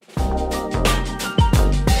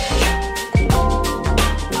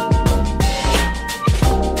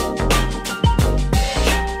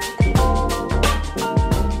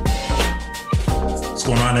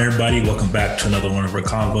everybody. Welcome back to another one of our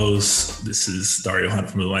convos. This is Dario Hunt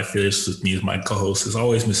from Living Life Fearless. With me is my co-host, as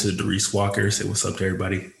always, Mr. Darius Walker. Say what's up to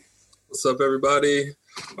everybody. What's up, everybody?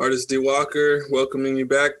 Artist D. Walker, welcoming you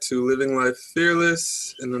back to Living Life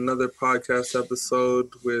Fearless in another podcast episode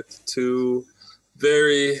with two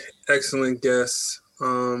very excellent guests,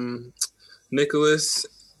 Nicholas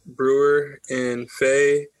Brewer and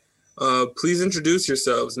Faye. Please introduce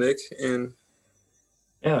yourselves, Nick.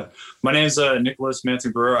 Yeah, my name is Nicholas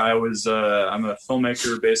Manson Brewer. I'm a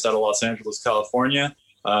filmmaker based out of Los Angeles, California.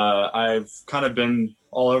 I've kind of been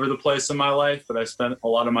all over the place in my life, but I spent a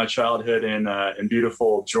lot of my childhood in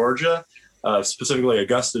beautiful Georgia, specifically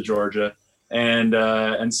Augusta, Georgia.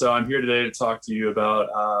 And so I'm here today to talk to you about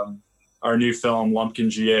our new film,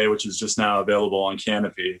 Lumpkin GA, which is just now available on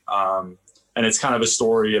Canopy. And it's kind of a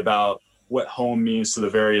story about what home means to the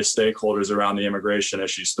various stakeholders around the immigration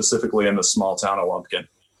issue, specifically in the small town of Lumpkin.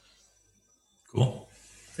 Cool.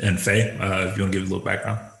 And Faye, if you want to give a little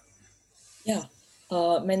background. Yeah.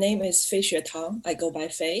 My name is Fei Xue Tang. I go by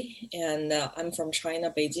Fei, and I'm from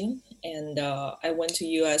China, Beijing. And I went to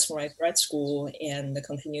US for my grad school and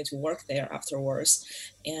continued to work there afterwards.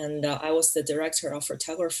 And I was the director of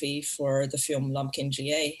photography for the film Lumpkin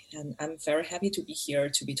GA. And I'm very happy to be here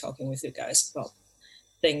to be talking with you guys about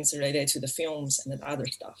things related to the films and the other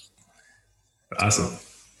stuff. Awesome.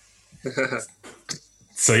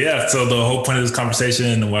 So the whole point of this conversation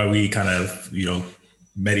and why we kind of,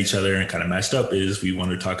 met each other and kind of matched up is we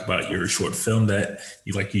want to talk about your short film that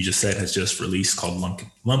like you just said, has just released called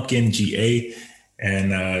Lumpkin GA,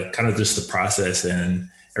 and kind of just the process and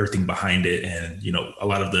everything behind it. And, a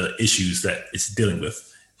lot of the issues that it's dealing with.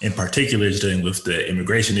 In particular, it's dealing with the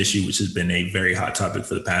immigration issue, which has been a very hot topic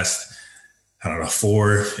for the past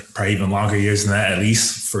 4, probably even longer years than that, at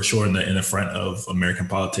least for sure in the front of American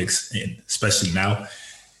politics, and especially now.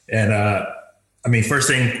 And first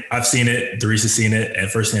thing, I've seen it, Darius has seen it,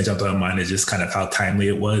 and first thing that jumped out of my mind is just kind of how timely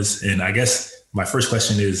it was. And I guess my first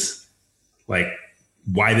question is, why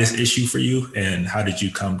this issue for you, and how did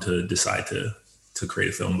you come to decide to create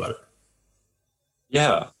a film about it?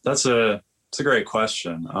 Yeah, it's a great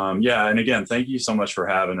question. And again, thank you so much for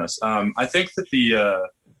having us. I think that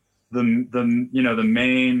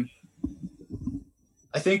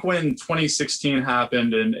I think when 2016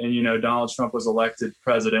 happened and Donald Trump was elected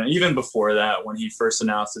president, even before that, when he first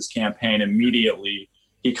announced his campaign, immediately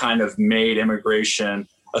he kind of made immigration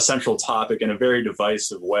a central topic in a very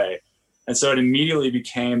divisive way. And so it immediately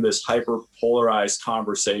became this hyper polarized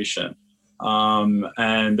conversation.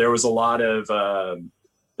 And there was a lot of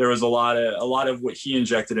what he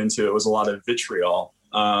injected into it was a lot of vitriol.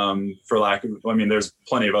 There's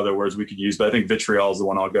plenty of other words we could use, but I think vitriol is the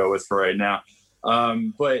one I'll go with for right now.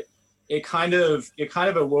 But it kind of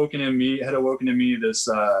awoken in me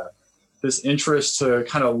this interest to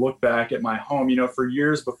kind of look back at my home. For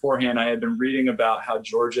years beforehand, I had been reading about how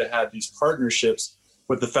Georgia had these partnerships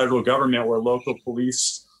with the federal government where local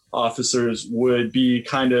police officers would be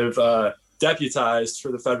kind of deputized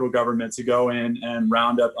for the federal government to go in and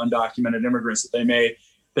round up undocumented immigrants that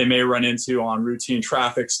they may run into on routine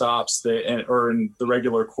traffic stops or in the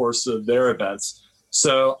regular course of their events.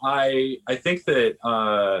 So I think that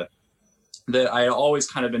I always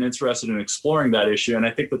kind of been interested in exploring that issue. And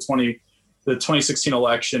I think the 2016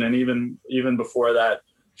 election and even before that,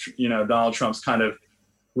 Donald Trump's kind of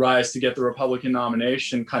rise to get the Republican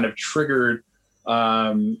nomination kind of triggered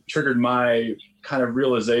my kind of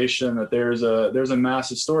realization that there's a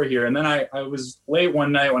massive story here. And then I was late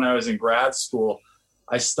one night when I was in grad school,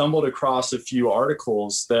 I stumbled across a few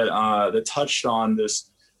articles that touched on this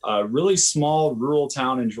really small rural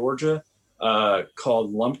town in Georgia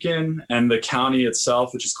called Lumpkin, and the county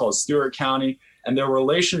itself, which is called Stewart County, and their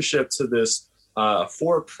relationship to this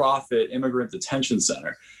for-profit immigrant detention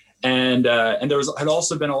center. And there had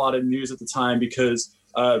also been a lot of news at the time because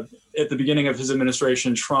at the beginning of his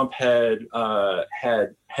administration, Trump had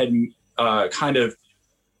kind of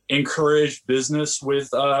encouraged business with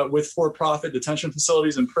for-profit detention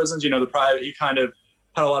facilities and prisons. He kind of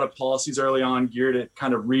had a lot of policies early on geared at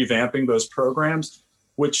kind of revamping those programs,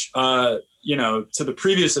 which, to the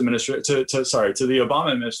previous administration, to the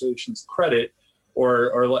Obama administration's credit,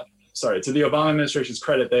 to the Obama administration's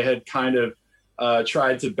credit, they had kind of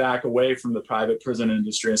tried to back away from the private prison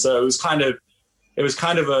industry. And so it was kind of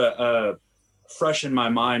a fresh in my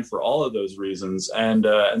mind for all of those reasons. And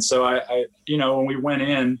so I when we went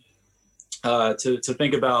in to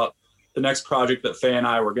think about the next project that Faye and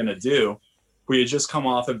I were going to do, we had just come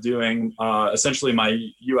off of doing essentially my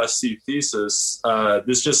USC thesis.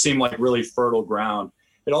 This just seemed like really fertile ground.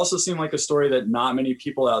 It also seemed like a story that not many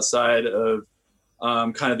people outside of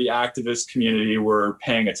kind of the activist community were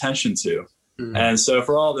paying attention to. Mm-hmm. And so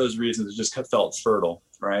for all those reasons, it just felt fertile,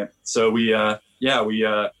 right? So we kind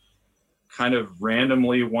of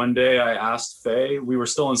randomly one day I asked Faye, we were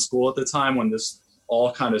still in school at the time when this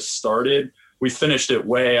all kind of started. We finished it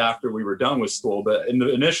way after we were done with school, but in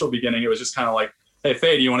the initial beginning, it was just kind of like, hey,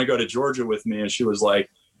 Faye, do you want to go to Georgia with me? And she was like,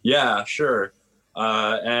 yeah, sure.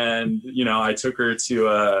 And, you know, I took her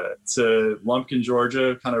to Lumpkin,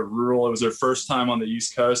 Georgia, kind of rural. It was her first time on the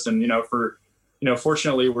East Coast. And,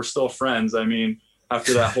 fortunately, we're still friends. I mean,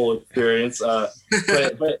 after that whole experience, but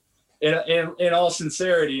in all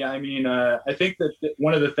sincerity, I mean, I think that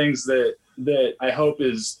one of the things that I hope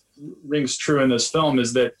rings true in this film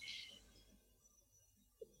is that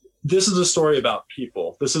this is a story about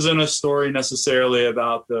people. This isn't a story necessarily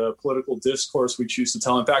about the political discourse we choose to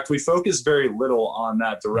tell. In fact, we focus very little on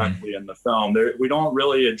that directly in the film. We don't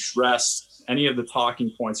really address any of the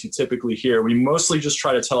talking points you typically hear. We mostly just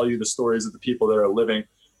try to tell you the stories of the people that are living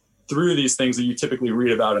through these things that you typically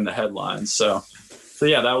read about in the headlines. So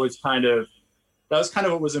yeah, that was kind of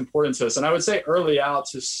what was important to us. And I would say early out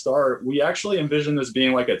to start, we actually envisioned this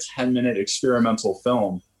being like a 10-minute experimental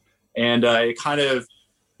film. And it kind of,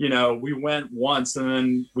 we went once and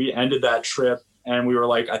then we ended that trip and we were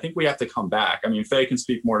like, I think we have to come back. I mean, Faye can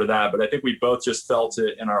speak more to that, but I think we both just felt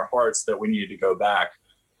it in our hearts that we needed to go back.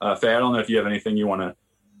 Faye, I don't know if you have anything you want to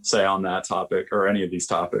say on that topic or any of these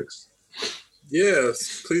topics.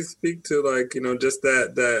 Yes, please speak to just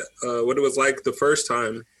that what it was like the first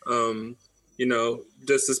time,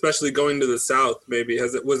 just especially going to the South, maybe.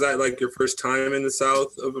 Was that like your first time in the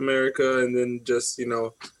South of America? And then just,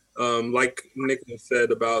 like Nicholas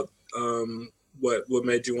said about what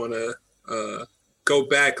made you want to go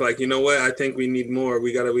back? Like, you know what? I think we need more.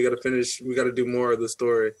 We gotta finish. We gotta do more of the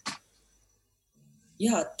story.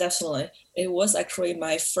 Yeah, definitely. It was actually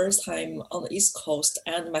my first time on the East Coast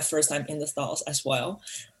and my first time in the South as well.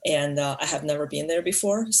 And I have never been there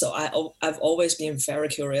before. So I've always been very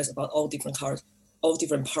curious about all different parts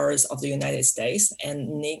of the United States.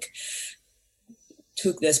 And Nick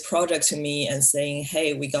took this project to me and saying,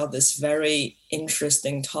 hey, we got this very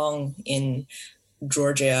interesting town in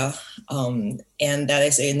Georgia. And that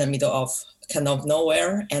is in the middle of kind of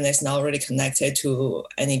nowhere, and it's not really connected to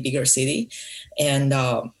any bigger city, and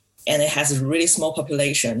it has a really small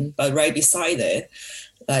population. But right beside it,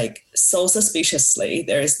 like so suspiciously,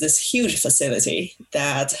 there is this huge facility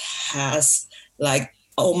that has like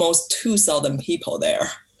almost 2,000 people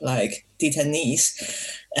there, like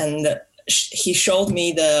detainees. And he showed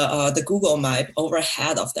me the Google map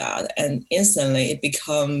overhead of that, and instantly it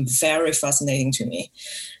became very fascinating to me.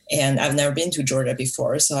 And I've never been to Georgia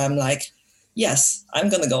before, so I'm like, yes, I'm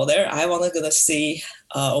going to go there. I want to go to see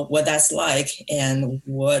what that's like and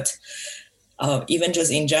what, even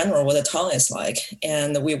just in general, what the town is like.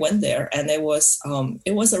 And we went there, and it was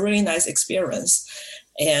a really nice experience.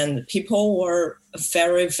 And people were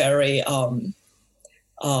very, very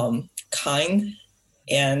kind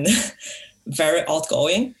and very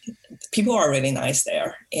outgoing. People are really nice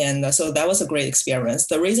there. And so that was a great experience.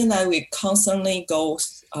 The reason that we constantly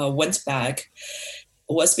went back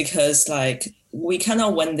was because like we kind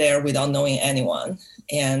of went there without knowing anyone,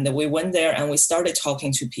 and we went there and we started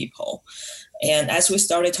talking to people. And as we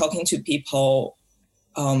started talking to people,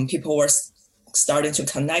 people were starting to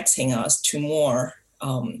connecting us to more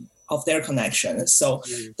of their connections. So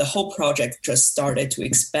the whole project just started to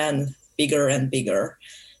expand bigger and bigger.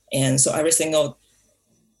 And so every single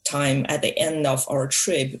time at the end of our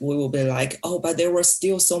trip, we will be like, oh, but there was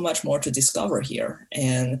still so much more to discover here.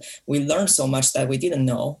 And we learned so much that we didn't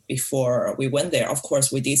know before we went there. Of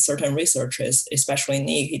course, we did certain researches, especially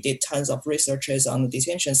Nick. He did tons of researches on the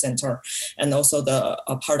detention center and also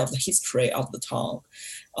a part of the history of the town.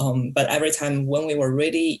 But every time when we were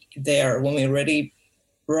really there, when we really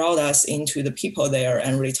brought us into the people there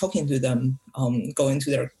and really talking to them, going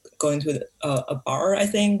to a bar, I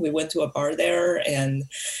think. We went to a bar there and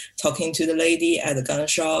talking to the lady at the gun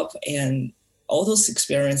shop, and all those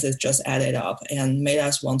experiences just added up and made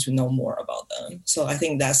us want to know more about them. So I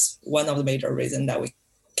think that's one of the major reasons that we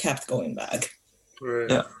kept going back.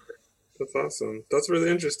 Right. Yeah. That's awesome. That's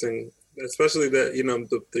really interesting, especially that,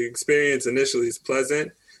 the experience initially is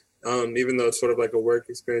pleasant. Even though it's sort of like a work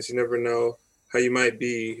experience, you never know how you might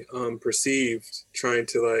be perceived trying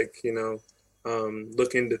to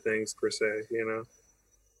look into things per se,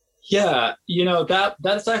 Yeah,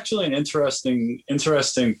 that's actually an interesting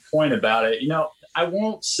point about it. I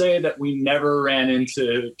won't say that we never ran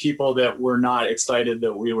into people that were not excited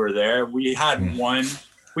that we were there. We had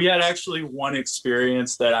actually one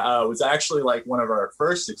experience that was actually like one of our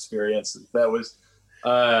first experiences that was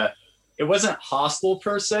it wasn't hostile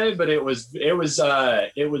per se, but it was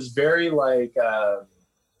very like,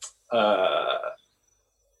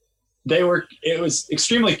 it was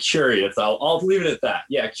extremely curious. I'll leave it at that.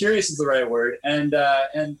 Yeah. Curious is the right word. And,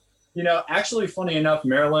 actually funny enough,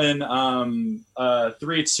 Marilyn,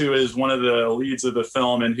 Threets, who is one of the leads of the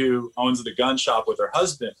film and who owns the gun shop with her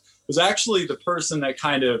husband, was actually the person that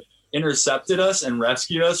kind of intercepted us and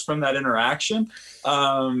rescued us from that interaction,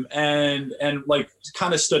 and like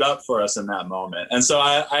kind of stood up for us in that moment. And so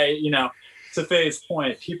I to Faye's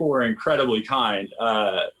point, people were incredibly kind,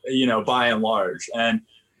 by and large. And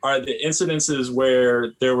are the incidences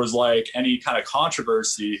where there was like any kind of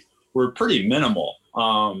controversy were pretty minimal.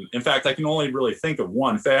 In fact, I can only really think of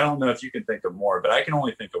one. Faye, I don't know if you can think of more, but I can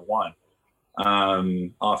only think of one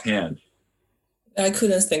offhand. I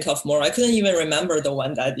couldn't think of more. I couldn't even remember the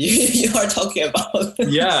one that you are talking about.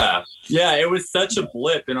 Yeah, it was such a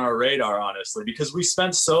blip in our radar, honestly, because we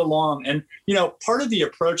spent so long. And, part of the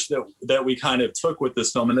approach that we kind of took with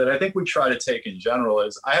this film, and that I think we try to take in general,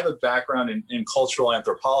 is I have a background in cultural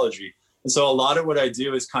anthropology. And so a lot of what I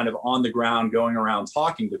do is kind of on the ground, going around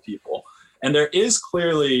talking to people. And there is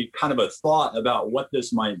clearly kind of a thought about what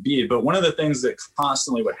this might be. But one of the things that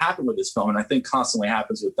constantly would happen with this film, and I think constantly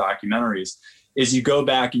happens with documentaries, is you go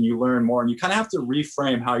back and you learn more, and you kind of have to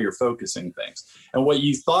reframe how you're focusing things. And what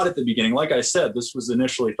you thought at the beginning, like I said, this was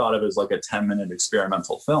initially thought of as like a 10-minute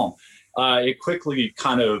experimental film. It quickly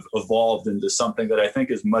kind of evolved into something that I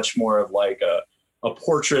think is much more of like a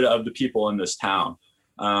portrait of the people in this town.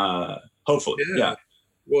 Hopefully. Yeah.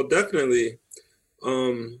 Well, definitely.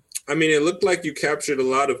 It looked like you captured a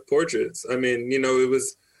lot of portraits. It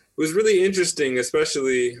was really interesting,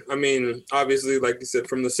 especially, obviously, like you said,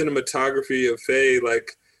 from the cinematography of Faye,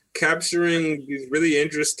 like capturing these really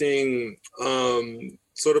interesting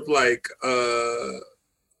sort of like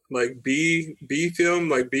B film,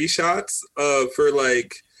 like B shots for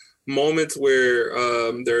like moments where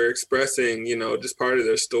they're expressing, just part of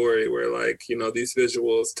their story, where like, these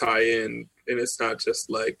visuals tie in, and it's not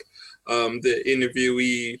just like the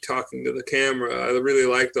interviewee talking to the camera. I really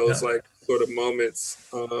like those like sort of moments,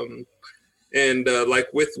 and like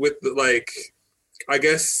with the, like, I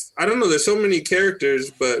guess, I don't know, there's so many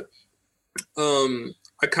characters, but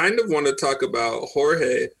I kind of want to talk about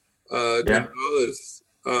Jorge Gonzalez,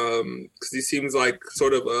 because he seems like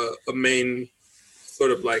sort of a main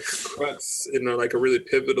sort of like crux, like a really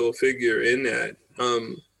pivotal figure in that.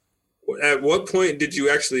 At what point did you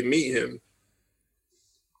actually meet him?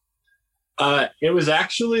 It was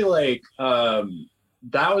actually like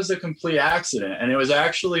that was a complete accident, and it was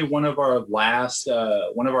actually one of our last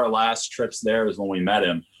trips there is when we met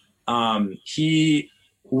him.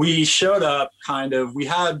 We showed up kind of. We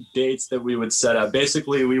had dates that we would set up.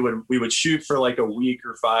 Basically, we would shoot for like a week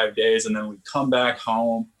or 5 days, and then we'd come back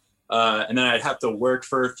home, and then I'd have to work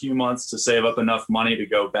for a few months to save up enough money to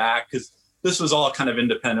go back, because this was all kind of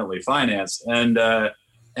independently financed, and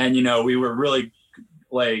we were really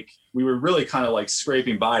kind of like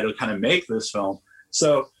scraping by to kind of make this film.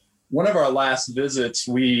 So one of our last visits,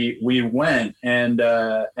 we went and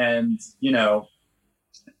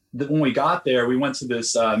when we got there, we went to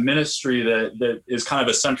this ministry that is kind of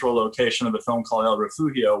a central location of the film called El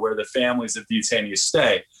Refugio, where the families of detainees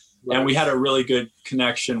stay. Right. And we had a really good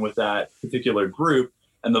connection with that particular group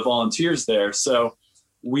and the volunteers there. So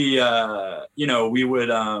we went,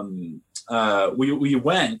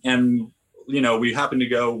 and we happened to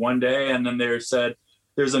go one day, and then they said,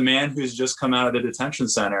 there's a man who's just come out of the detention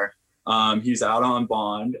center. He's out on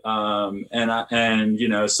bond.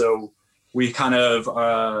 So we kind of,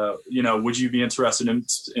 would you be interested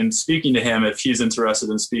in speaking to him if he's interested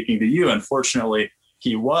in speaking to you? Unfortunately,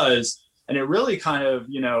 he was. And it really kind of,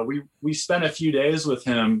 we spent a few days with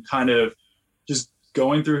him kind of just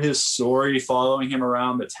going through his story, following him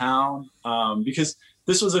around the town, because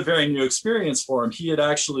this was a very new experience for him. He had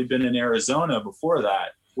actually been in Arizona before that,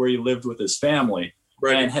 where he lived with his family.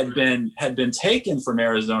 Right. And had been taken from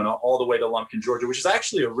Arizona all the way to Lumpkin, Georgia, which is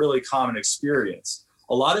actually a really common experience.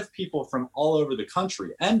 A lot of people from all over the country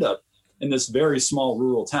end up in this very small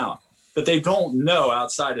rural town that they don't know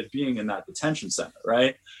outside of being in that detention center,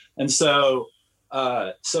 right? And so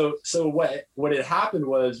what had happened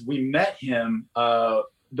was we met him.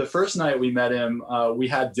 The first night we met him, we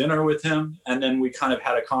had dinner with him, and then we kind of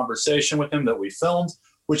had a conversation with him that we filmed,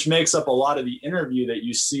 which makes up a lot of the interview that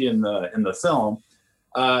you see in the film.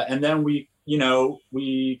 And then we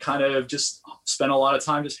kind of just spent a lot of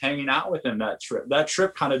time just hanging out with him that trip. That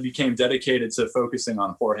trip kind of became dedicated to focusing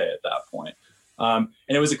on Jorge at that point. And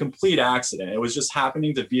it was a complete accident. It was just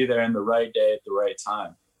happening to be there in the right day at the right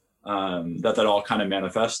time, that all kind of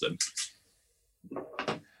manifested.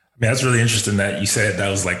 That's really interesting that you said that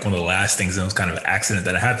was like one of the last things, and it was kind of an accident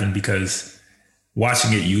that happened, because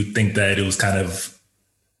watching it, you think that it was kind of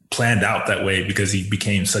planned out that way because he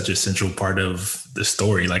became such a central part of the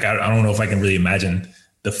story. Like, I don't know if I can really imagine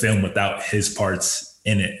the film without his parts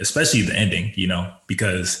in it, especially the ending,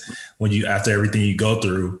 because when after everything you go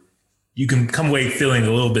through, you can come away feeling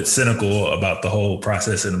a little bit cynical about the whole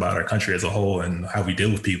process and about our country as a whole and how we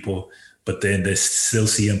deal with people. But then to still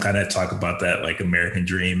see him kind of talk about that like American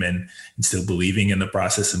dream and still believing in the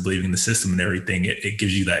process and believing in the system and everything, it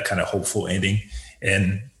gives you that kind of hopeful ending.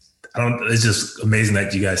 And it's just amazing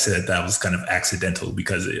that you guys said that was kind of accidental,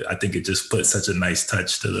 because I think it just put such a nice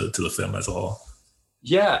touch to the film as a whole.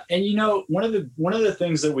 Yeah. And, one of the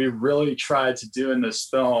things that we really tried to do in this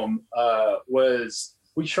film was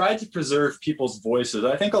we tried to preserve people's voices.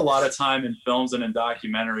 I think a lot of time in films and in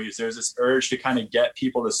documentaries, there's this urge to kind of get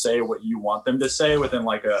people to say what you want them to say within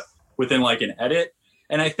an edit.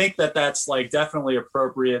 And I think that that's like definitely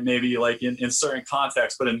appropriate, maybe like in certain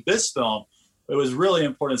contexts. But in this film, it was really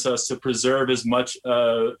important to us to preserve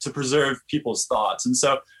to preserve people's thoughts. And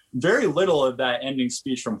so very little of that ending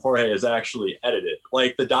speech from Jorge is actually edited.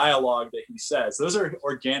 Like the dialogue that he says, those are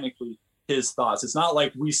organically his thoughts. It's not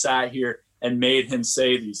like we sat here and made him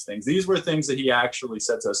say these things. These were things that he actually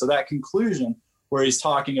said to us. So that conclusion where he's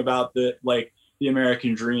talking about the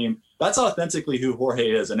American dream, that's authentically who Jorge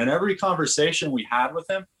is. And in every conversation we had with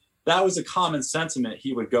him, that was a common sentiment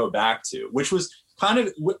he would go back to, which was kind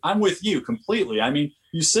of, I'm with you completely. I mean,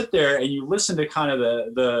 you sit there and you listen to kind of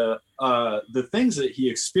the things that he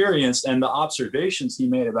experienced and the observations he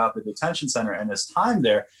made about the detention center and his time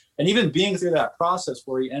there. And even being through that process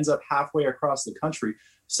where he ends up halfway across the country,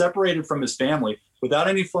 separated from his family without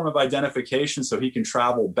any form of identification so he can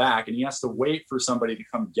travel back, and he has to wait for somebody to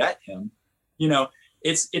come get him.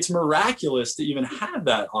 It's miraculous to even have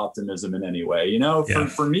that optimism in any way.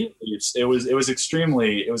 For me, it was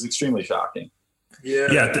extremely shocking.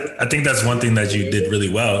 I think that's one thing that you did really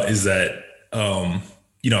well, is that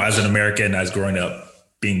as an American, as growing up,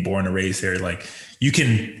 being born and raised here, like you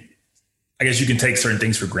can take certain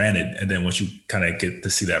things for granted. And then once you kind of get to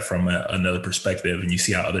see that from another perspective, and you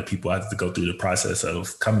see how other people have to go through the process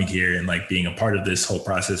of coming here and like being a part of this whole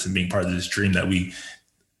process and being part of this dream that we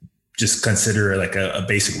just consider like a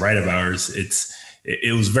basic right of ours,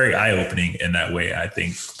 it was very eye-opening in that way, I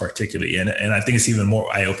think, particularly. And I think it's even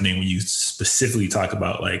more eye-opening when you specifically talk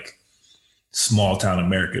about like small town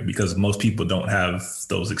America, because most people don't have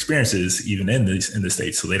those experiences even in the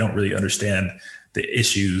States. So they don't really understand the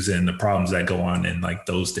issues and the problems that go on in like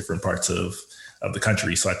those different parts of the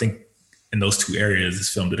country. So I think in those two areas, this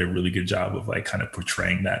film did a really good job of like kind of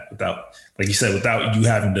portraying that without, like you said, without you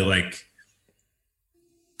having to like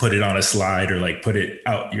put it on a slide or like put it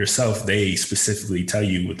out yourself. They specifically tell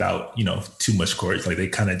you without, too much courage. Like they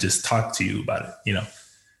kind of just talk to you about it,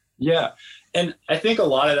 Yeah. And I think a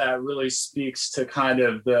lot of that really speaks to kind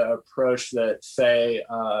of the approach that Faye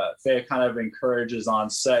kind of encourages on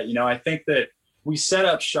set. I think that we set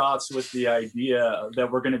up shots with the idea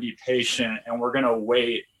that we're going to be patient and we're going to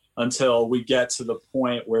wait until we get to the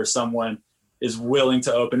point where someone is willing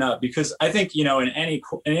to open up. Because I think, in any,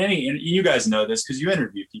 and you guys know this because you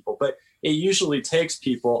interview people, but it usually takes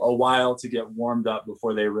people a while to get warmed up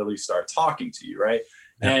before they really start talking to you, right?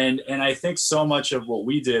 Yeah. And I think so much of what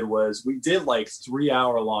we did was we did like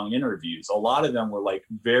 3-hour-long interviews. A lot of them were like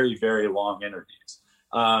very, very long interviews.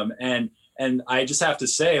 And I just have to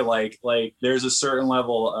say, like there's a certain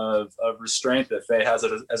level of restraint that Faye has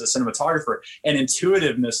as a cinematographer, and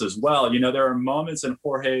intuitiveness as well. There are moments in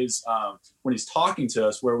Jorge's when he's talking to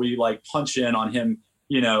us where we like punch in on him.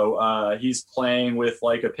 He's playing with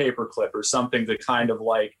like a paperclip or something to kind of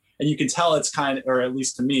like, and you can tell it's kind of, or at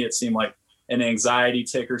least to me, it seemed like an anxiety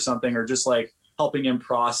tick or something, or just like helping him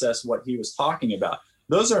process what he was talking about.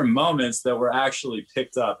 Those are moments that were actually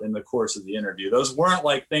picked up in the course of the interview. Those weren't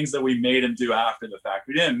like things that we made him do after the fact.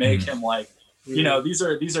 We didn't make him like, these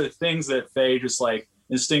are things that Faye just like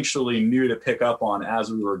instinctually knew to pick up on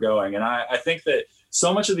as we were going. And I think that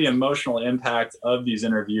so much of the emotional impact of these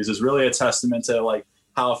interviews is really a testament to like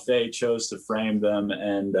how Faye chose to frame them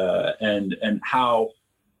and how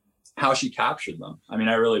she captured them. I mean,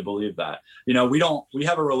 I really believe that. We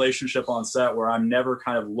have a relationship on set where I'm never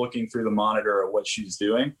kind of looking through the monitor at what she's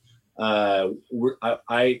doing. I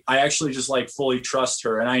actually just like fully trust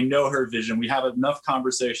her, and I know her vision. We have enough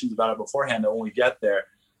conversations about it beforehand that when we get there,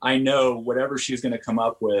 I know whatever she's going to come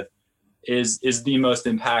up with is the most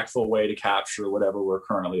impactful way to capture whatever we're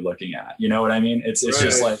currently looking at. You know what I mean? It's right.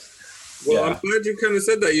 Just like, well, I'm glad you kind of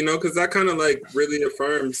said that, because that kind of like really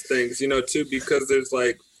affirms things, too, because there's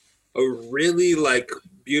like a really like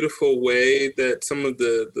beautiful way that some of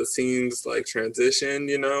the scenes like transition,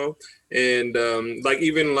 you know, and like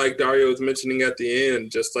even like Dario was mentioning at the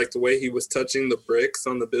end, just like the way he was touching the bricks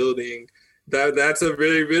on the building. That's a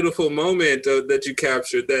really beautiful moment that you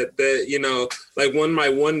captured. That you know, like one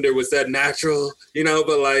might wonder, was that natural? You know,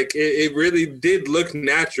 but like it really did look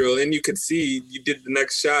natural, and you could see you did the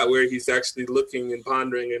next shot where he's actually looking and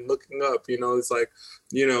pondering and looking up. You know, it's like,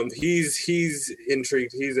 you know, he's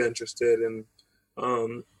intrigued, he's interested, and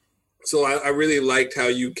so I really liked how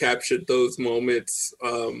you captured those moments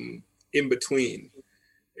in between.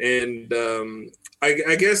 And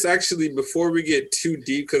I guess actually before we get too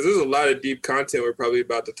deep, because there's a lot of deep content we're probably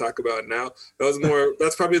about to talk about now.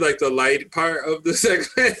 That's probably like the light part of the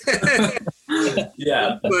segment.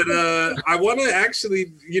 Yeah. But I want to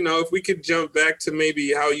actually, you know, if we could jump back to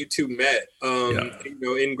maybe how you two met, you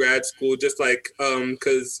know, in grad school, just like,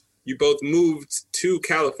 because you both moved to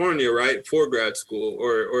California, right, for grad school,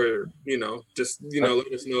 or you know, just, you know,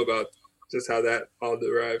 let us know about just how that all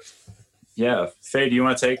derived. Yeah. Faye, do you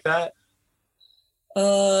want to take that?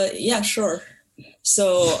 Yeah, sure. So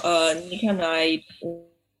Nick and I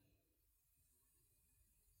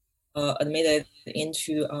admitted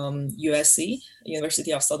into USC,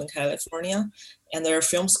 University of Southern California, and their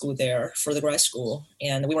film school there for the grad school.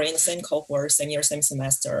 And we were in the same cohort, same year, same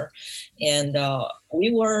semester. And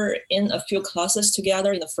we were in a few classes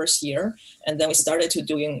together in the first year. And then we started to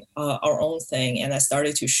doing our own thing. And I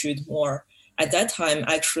started to shoot more. At that time,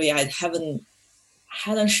 actually, I hadn't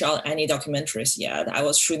shot any documentaries yet. I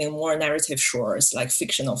was shooting more narrative shorts, like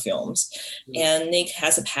fictional films. And Nick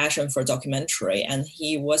has a passion for documentary, and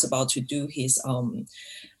he was about to do his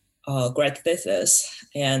grad thesis,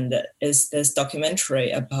 and is this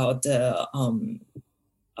documentary about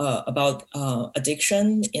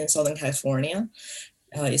addiction in Southern California,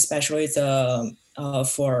 especially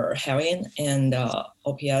for heroin and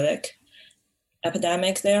opiatic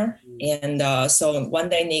epidemic there. And so one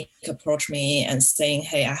day Nick approached me and saying,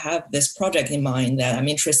 hey, I have this project in mind that I'm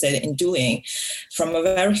interested in doing from a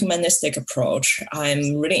very humanistic approach.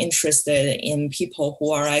 I'm really interested in people who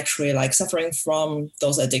are actually like suffering from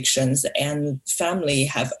those addictions, and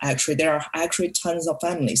there are actually tons of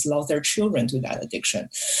families lost their children to that addiction.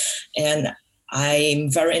 And I'm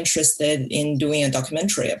very interested in doing a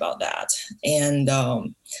documentary about that. And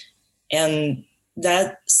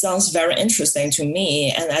that sounds very interesting to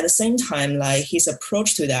me. And at the same time, like his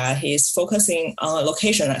approach to that, he's focusing on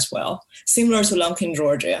location as well. Similar to Lumpkin,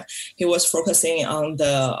 Georgia, he was focusing on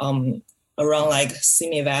the around like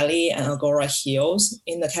Simi Valley and Agora Hills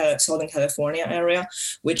in the Southern California area,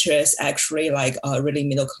 which is actually like a really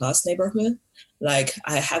middle class neighborhood. Like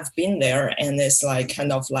I have been there, and it's like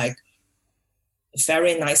kind of like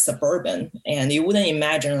very nice suburban, and you wouldn't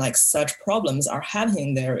imagine like such problems are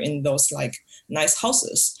happening there in those like nice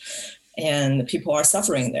houses, and people are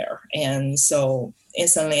suffering there. And so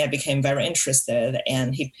instantly I became very interested,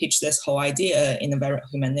 and he pitched this whole idea in a very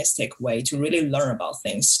humanistic way to really learn about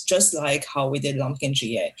things, just like how we did Lumpkin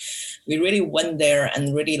GA. We really went there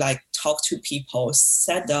and really like talked to people,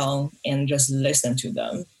 sat down and just listened to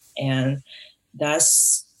them. And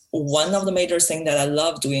that's one of the major things that I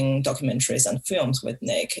love doing documentaries and films with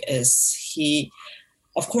Nick is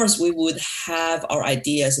of course, we would have our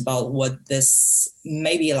ideas about what this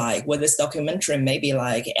may be like, what this documentary may be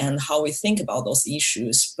like, and how we think about those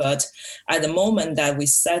issues. But at the moment that we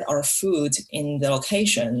set our foot in the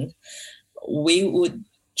location, we would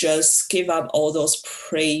just give up all those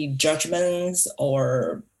prejudgments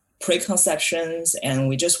or preconceptions, and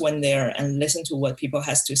we just went there and listened to what people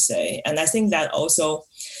has to say. And I think that also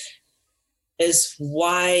is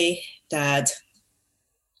why that,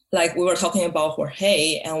 like we were talking about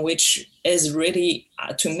Jorge, and which is really,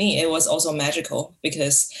 to me, it was also magical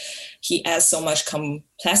because he adds so much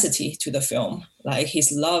complexity to the film, like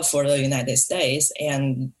his love for the United States,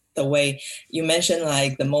 and the way you mentioned,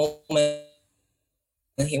 like the moment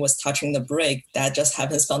when he was touching the brick, that just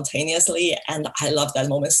happened spontaneously. And I love that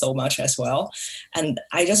moment so much as well. And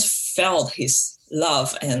I just felt his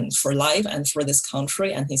love and for life and for this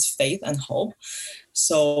country and his faith and hope.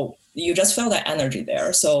 So you just felt that energy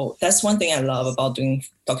there. So that's one thing I love about doing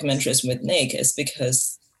documentaries with Nick, is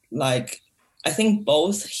because like I think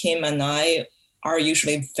both him and I are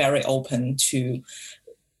usually very open to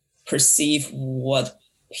perceive what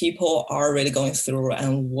people are really going through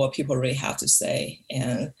and what people really have to say.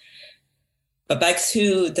 But back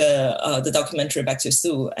to the documentary, Back to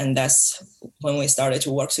Sue, and that's when we started to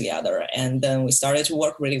work together. And then we started to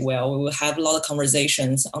work really well. We would have a lot of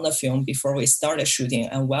conversations on the film before we started shooting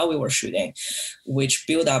and while we were shooting, which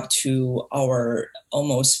built up to our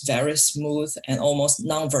almost very smooth and almost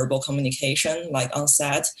nonverbal communication, like on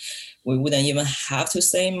set. We wouldn't even have to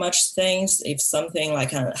say much things. If something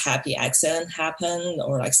like a happy accident happened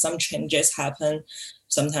or like some changes happen,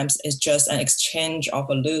 sometimes it's just an exchange of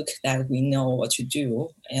a look that we know what to do.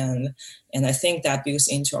 And I think that builds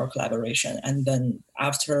into our collaboration. And then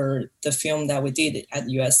after the film that we did at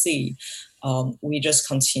USC, we just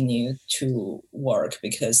continue to work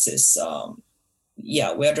because it's,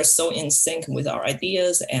 we're just so in sync with our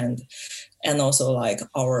ideas and also like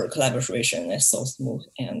our collaboration is so smooth.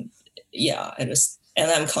 And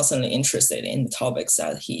I'm constantly interested in the topics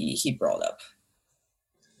that he brought up.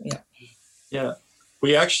 Yeah.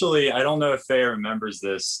 We actually, I don't know if Faye remembers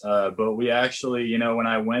this, but we actually,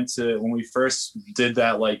 when we first did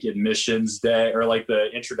that like admissions day or like the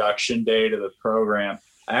introduction day to the program,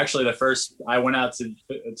 I went out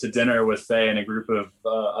to dinner with Faye and a group of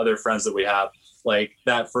other friends that we have like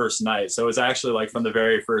that first night. So it was actually like from the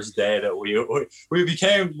very first day that we were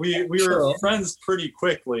friends pretty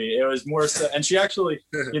quickly. It was more so, and she actually,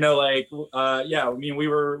 we were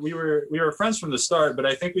friends from the start, but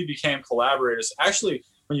I think we became collaborators. Actually,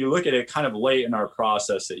 when you look at it, kind of late in our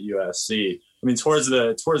process at USC. I mean, towards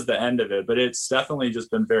the end of it, but it's definitely just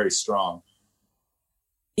been very strong.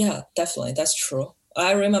 Yeah, definitely, that's true.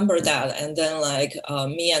 I remember that. And then like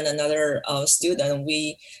me and another student,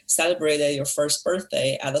 we celebrated your first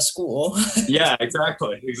birthday at the school. Yeah,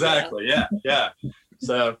 exactly. Yeah.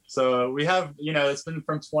 So we have, it's been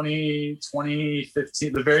from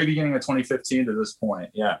 2015, the very beginning of 2015 to this point.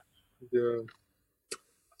 Yeah. Yeah.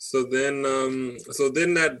 So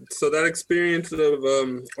that experience of,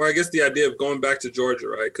 or I guess the idea of going back to Georgia,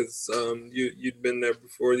 right? Because you'd been there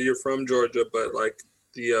before. You're from Georgia, but like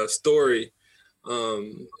the story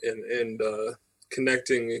and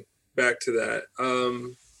connecting back to that.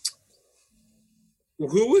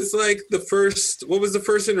 Who was like what was the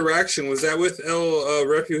first interaction? Was that with El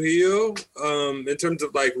Refugio in terms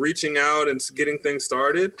of like reaching out and getting things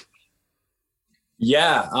started?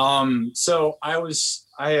 Yeah. So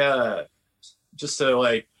just to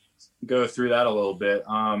like go through that a little bit.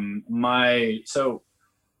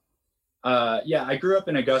 I grew up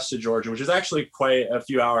in Augusta, Georgia, which is actually quite a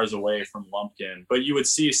few hours away from Lumpkin, but you would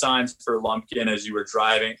see signs for Lumpkin as you were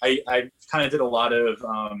driving. I kind of did a lot of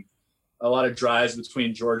drives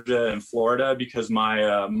between Georgia and Florida because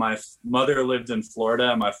my mother lived in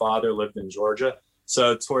Florida and my father lived in Georgia.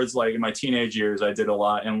 So towards like in my teenage years, I did a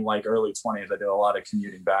lot, in like early 20s, I did a lot of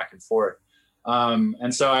commuting back and forth.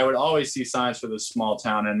 And so I would always see signs for this small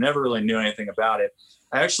town and never really knew anything about it.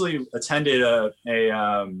 I actually attended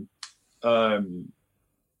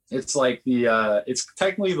it's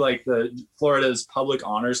technically like the Florida's public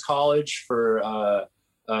honors college but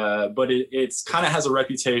it's kind of has a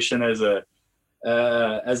reputation as a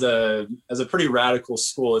pretty radical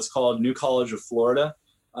school. It's called New College of Florida.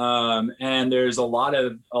 And there's a lot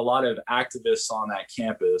of activists on that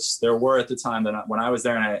campus. There were at the time when I was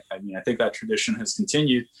there, and I think that tradition has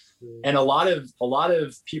continued. And a lot of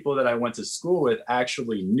people that I went to school with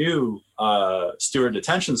actually knew Stewart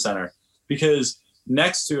Detention Center, because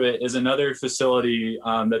next to it is another facility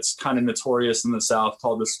that's kind of notorious in the South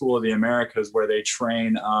called the School of the Americas, where they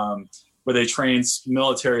train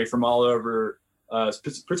military from all over,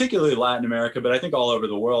 particularly Latin America, but I think all over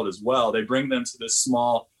the world as well. They bring them to this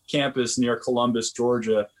small campus near Columbus,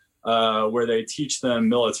 Georgia, where they teach them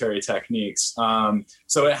military techniques.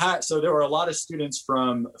 So there were a lot of students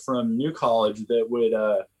from New College that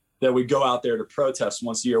would go out there to protest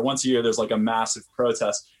once a year. Once a year, there's like a massive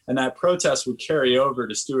protest, and that protest would carry over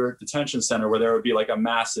to Stewart Detention Center, where there would be like a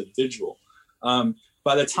massive vigil.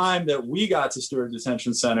 By the time that we got to Stewart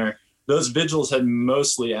Detention Center, those vigils had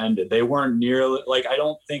mostly ended. They weren't nearly, like, I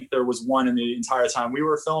don't think there was one in the entire time we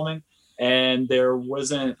were filming, and there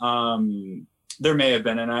wasn't, there may have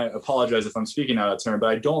been, and I apologize if I'm speaking out of turn, but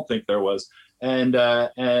I don't think there was. And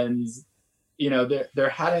there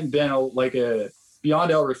hadn't been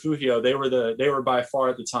beyond El Refugio, they were by far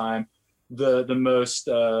at the time the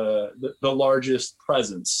largest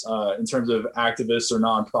presence in terms of activists or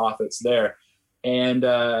nonprofits there. And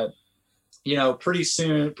pretty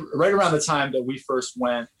soon, right around the time that we first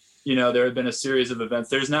went, there had been a series of events.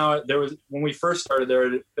 When we first started, there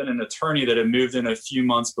had been an attorney that had moved in a few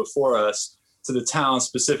months before us to the town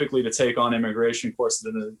specifically to take on immigration courses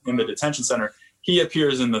in the detention center. He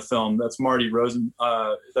appears in the film. That's Marty.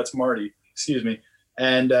 Excuse me.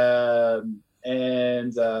 And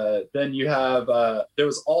And then you have, there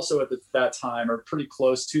was also at that time, or pretty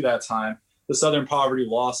close to that time, the Southern Poverty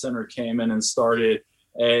Law Center came in and started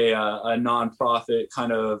a nonprofit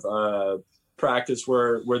kind of practice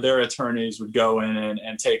where their attorneys would go in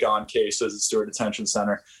and take on cases at Stewart Detention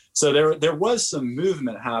Center. So there was some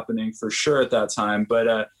movement happening for sure at that time, but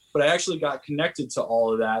I actually got connected to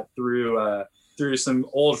all of that through some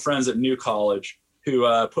old friends at New College who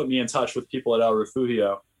put me in touch with people at El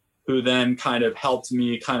Refugio, who then kind of helped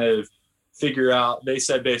me kind of figure out. They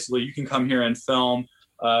said basically, you can come here and film.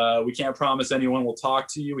 We can't promise anyone will talk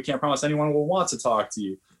to you. We can't promise anyone will want to talk to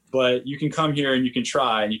you, but you can come here and you can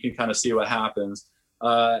try and you can kind of see what happens.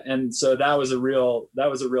 And so that was a real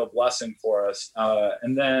blessing for us.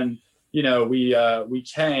 And then, we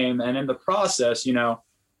came, and in the process,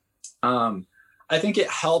 I think it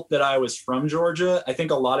helped that I was from Georgia. I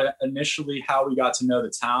think a lot of initially how we got to know the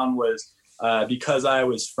town was because I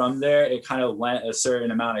was from there, it kind of lent a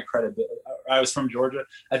certain amount of credibility. I was from Georgia.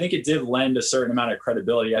 I think it did lend a certain amount of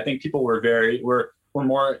credibility. I think people were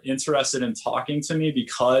more interested in talking to me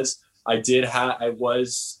because I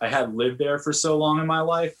had lived there for so long in my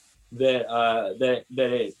life that I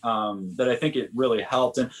think it really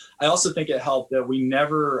helped. And I also think it helped that we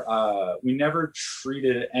never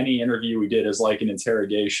treated any interview we did as like an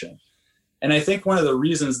interrogation. And I think one of the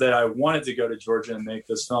reasons that I wanted to go to Georgia and make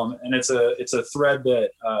this film, and it's a thread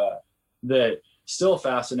that still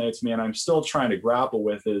fascinates me and I'm still trying to grapple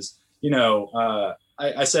with, is,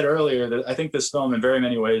 I said earlier that I think this film in very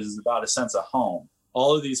many ways is about a sense of home.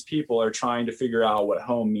 All of these people are trying to figure out what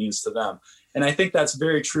home means to them. And I think that's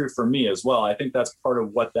very true for me as well. I think that's part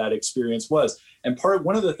of what that experience was. And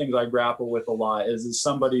one of the things I grapple with a lot is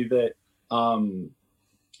somebody that,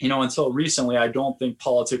 until recently, I don't think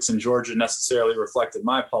politics in Georgia necessarily reflected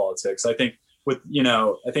my politics. I think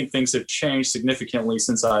I think things have changed significantly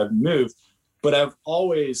since I've moved, but I've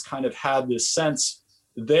always kind of had this sense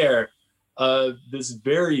there of this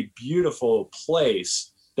very beautiful place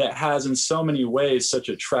that has in so many ways such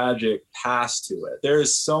a tragic past to it. There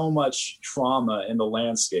is so much trauma in the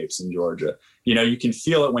landscapes in Georgia. You can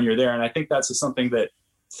feel it when you're there. And I think that's something that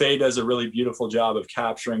Faye does a really beautiful job of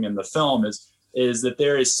capturing in the film is that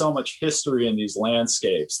there is so much history in these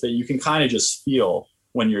landscapes that you can kind of just feel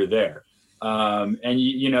when you're there. And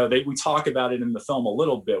we talk about it in the film a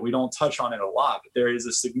little bit. We don't touch on it a lot, but there is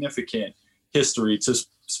a significant history to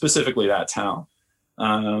specifically that town.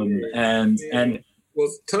 Well,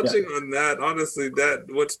 touching on that, honestly,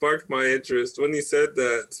 what sparked my interest when you said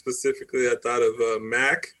that specifically, I thought of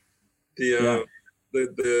Mac, the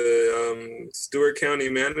Stewart County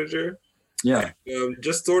manager. Yeah.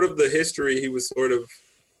 Just sort of the history he was sort of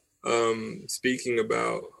speaking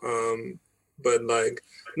about, but like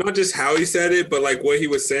not just how he said it, but like what he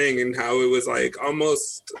was saying and how it was like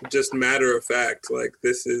almost just matter of fact. Like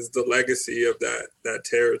this is the legacy of that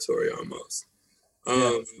territory almost.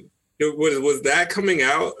 Was that coming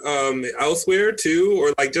out elsewhere too,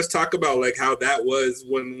 or like just talk about like how that was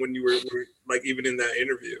when you were like even in that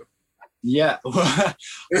interview? Yeah.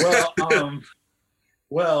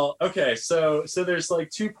 Well, okay. So there's like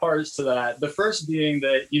two parts to that. The first being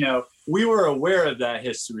that, we were aware of that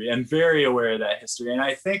history and very aware of that history. And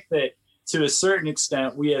I think that to a certain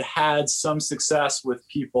extent, we had some success with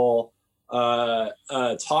people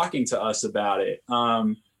talking to us about it.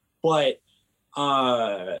 But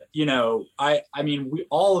all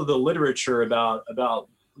of the literature about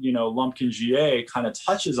Lumpkin GA kind of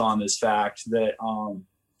touches on this fact that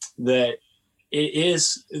that it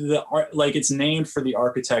is it's named for the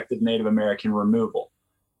architect of Native American removal,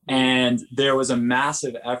 and there was a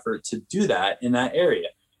massive effort to do that in that area.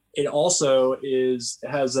 It also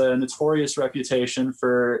has a notorious reputation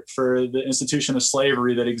for the institution of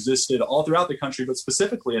slavery that existed all throughout the country, but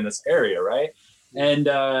specifically in this area, right? And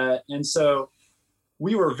so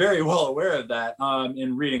we were very well aware of that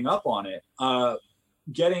in reading up on it.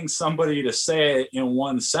 Getting somebody to say it in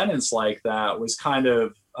one sentence like that was kind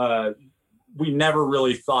of, we never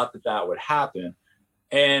really thought that would happen.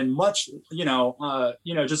 And much,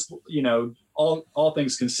 all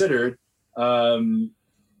things considered,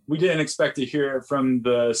 we didn't expect to hear it from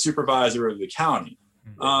the supervisor of the county.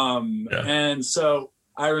 And so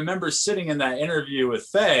I remember sitting in that interview with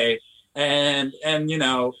Faye, and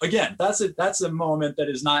again, that's a moment that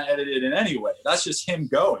is not edited in any way. That's just him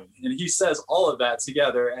going, and he says all of that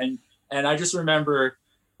together. And I just remember,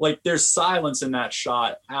 like, there's silence in that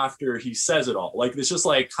shot after he says it all. Like, it's just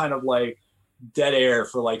like kind of like dead air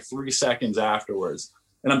for like 3 seconds afterwards.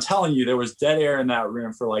 And I'm telling you, there was dead air in that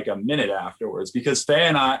room for like a minute afterwards, because Faye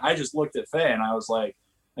and I just looked at Faye and I was like,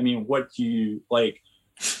 I mean, what do you like?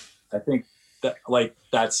 I think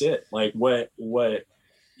that's it. Like what,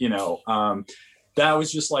 you know, that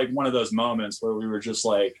was just like one of those moments where we were just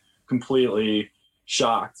like completely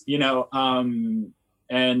shocked, you know?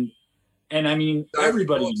 And I mean,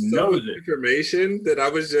 everybody knows it. Information that I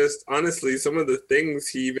was just, honestly, some of the things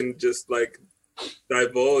he even just like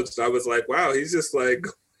divulged, I was like, wow, he's just like,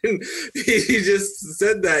 he just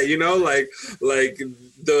said that, you know, like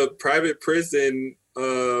the private prison,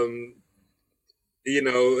 you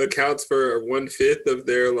know, accounts for 1/5 of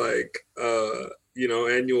their like, you know,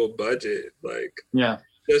 annual budget. Like, yeah,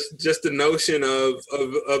 just the notion of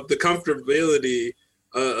the comfortability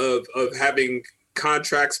of having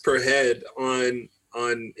contracts per head on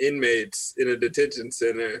inmates in a detention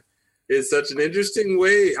center is such an interesting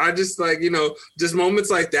way. I just like, you know, just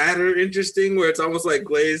moments like that are interesting where it's almost like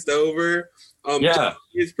glazed over.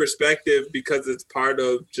 His perspective, because it's part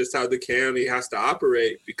of just how the county has to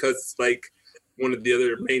operate, because like one of the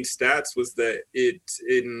other main stats was that it's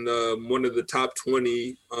in one of the top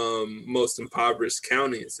 20 most impoverished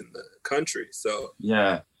counties in the country. So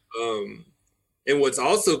yeah. And what's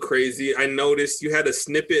also crazy, I noticed you had a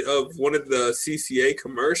snippet of one of the CCA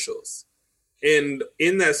commercials. And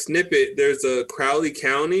in that snippet, there's a Crowley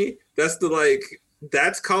County. That's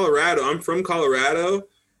Colorado. I'm from Colorado.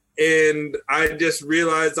 And I just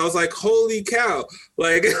realized, I was like, holy cow.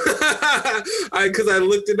 Like, because I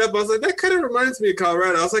looked it up. I was like, that kind of reminds me of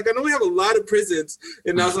Colorado. I was like, I know we have a lot of prisons.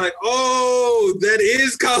 And I was like, oh, that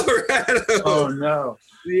is Colorado. Oh, no.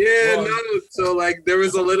 Yeah, well, no. So like there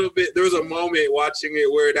was a moment watching it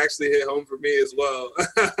where it actually hit home for me as well.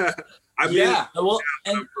 I'm from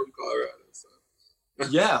Colorado. So.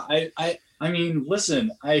 Yeah, I mean,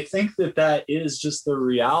 listen, I think that is just the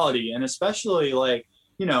reality, and especially like,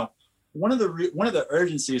 you know, one of the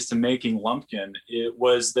urgencies to making Lumpkin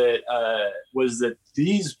was that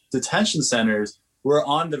these detention centers were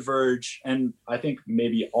on the verge, and I think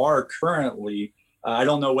maybe are currently. I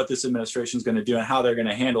don't know what this administration is going to do and how they're going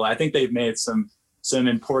to handle it. I think they've made some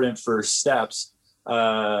important first steps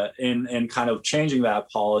in kind of changing that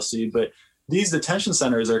policy. But these detention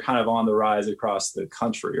centers are kind of on the rise across the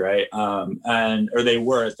country, right? Or they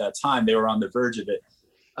were at that time. They were on the verge of it.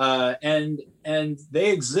 And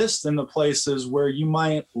they exist in the places where you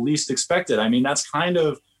might least expect it. I mean, that's kind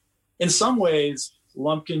of, in some ways,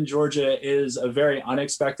 Lumpkin, Georgia is a very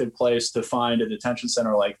unexpected place to find a detention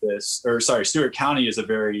center like this. Or sorry, Stewart County is a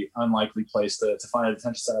very unlikely place to find a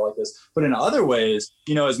detention center like this. But in other ways,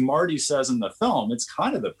 you know, as Marty says in the film, it's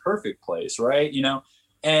kind of the perfect place, right? You know,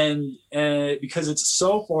 and because it's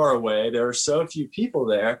so far away, there are so few people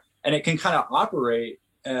there, and it can kind of operate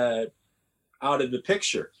out of the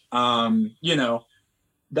picture. You know,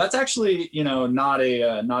 that's actually, you know, not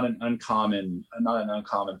an uncommon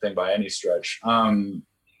thing by any stretch. I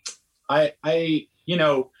you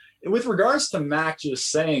know, with regards to Mac just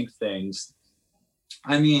saying things,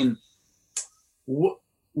 I mean,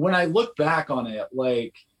 when I look back on it,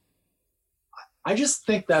 like, I just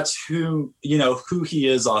think that's who he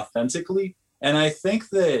is authentically, and I think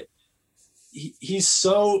that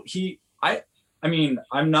I mean,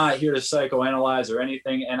 I'm not here to psychoanalyze or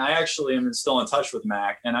anything, and I actually am still in touch with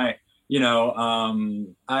Mac, and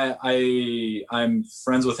I'm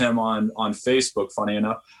friends with him on Facebook, funny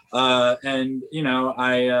enough, and you know,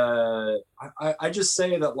 I just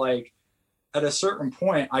say that, like, at a certain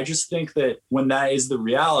point, I just think that when that is the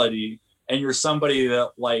reality, and you're somebody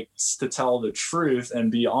that likes to tell the truth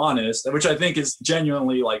and be honest, which I think is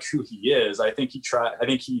genuinely like who he is. I think he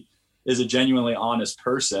is a genuinely honest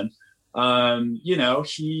person. You know,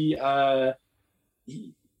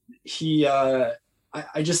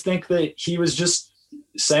 I just think that he was just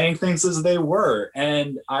saying things as they were.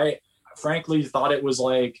 And I frankly thought it was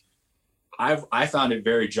like, I found it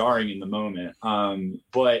very jarring in the moment.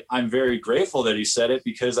 But I'm very grateful that he said it,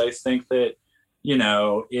 because I think that, you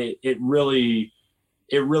know, it really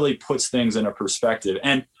puts things in a perspective.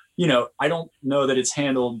 And, you know, I don't know that it's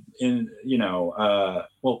handled in, you know,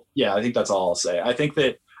 well, yeah, I think that's all I'll say. I think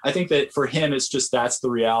that for him, it's just, that's the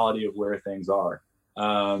reality of where things are.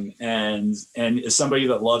 And as somebody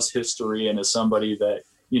that loves history, and as somebody that,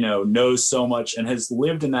 you know, knows so much and has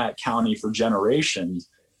lived in that county for generations,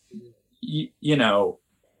 you know,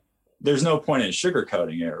 there's no point in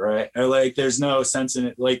sugarcoating it, right? Or like, there's no sense in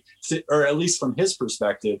it, like, or at least from his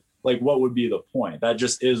perspective, like, what would be the point? That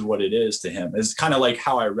just is what it is to him. It's kind of like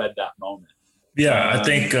how I read that moment. Yeah, I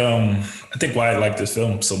think why I like this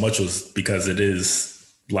film so much was because it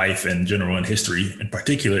is life in general, and history in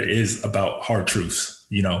particular is about hard truths,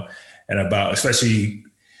 you know, and about, especially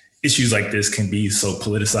issues like this can be so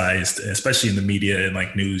politicized, especially in the media and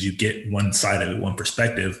like news. You get one side of it, one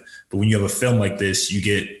perspective, but when you have a film like this, you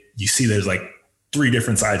get you see there's like three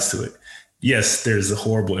different sides to it. Yes, there's a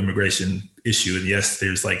horrible immigration issue. And yes,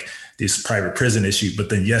 there's like this private prison issue. But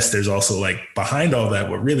then, yes, there's also like behind all that,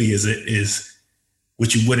 what really is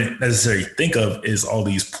what you wouldn't necessarily think of is all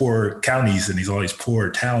these poor counties and all these poor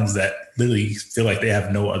towns that literally feel like they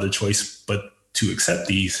have no other choice but to accept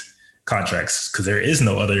these contracts because there is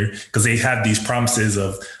no other, because they have these promises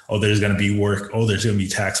of, oh, there's going to be work, oh, there's going to be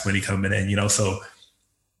tax money coming in, you know, so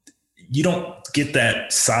you don't get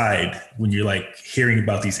that side when you're like hearing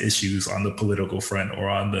about these issues on the political front or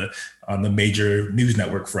on the major news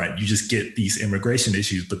network front. You just get these immigration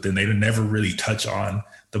issues, but then they never really touch on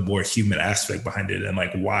the more human aspect behind it and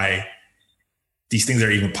like why these things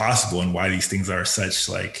are even possible and why these things are such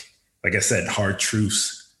like I said, hard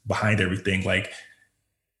truths behind everything. Like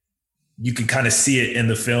you can kind of see it in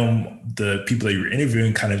the film, the people that you're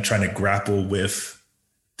interviewing kind of trying to grapple with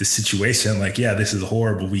the situation. Like, yeah, this is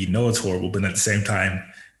horrible. We know it's horrible, but at the same time,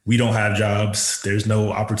 we don't have jobs. There's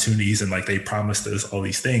no opportunities. And like they promised us all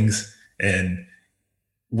these things. And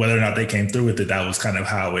whether or not they came through with it, that was kind of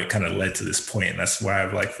how it kind of led to this point. And that's why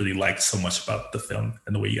I've like really liked so much about the film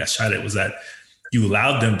and the way you guys shot it was that you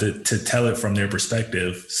allowed them to tell it from their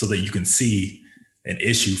perspective so that you can see an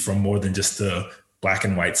issue from more than just the black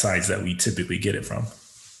and white sides that we typically get it from.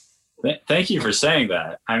 Thank you for saying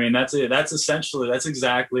that. I mean, that's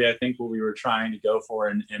exactly, I think, what we were trying to go for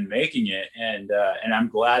in making it. And I'm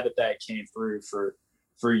glad that came through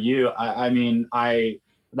for you. I mean,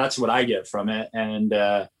 that's what I get from it. And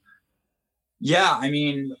yeah, I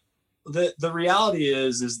mean, the reality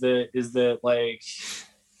is that like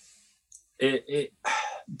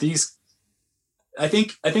I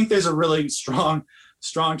think there's a really strong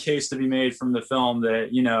case to be made from the film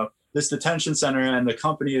that, you know, this detention center and the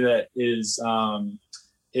company that is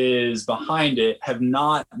behind it have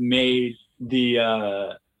not made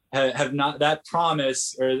that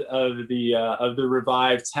promise of the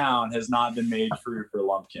revived town has not been made true for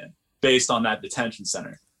Lumpkin based on that detention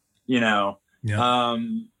center, you know. Yeah.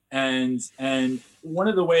 And one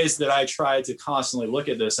of the ways that I try to constantly look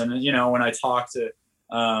at this, and you know, when I talk to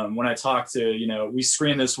you know, we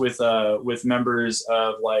screen this with members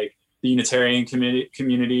of like the Unitarian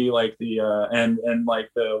community, like the and like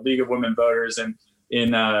the League of Women Voters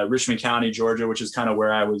in Richmond County, Georgia, which is kind of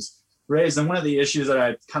where I was raised. And one of the issues that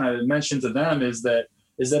I kind of mentioned to them is that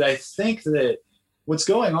I think that what's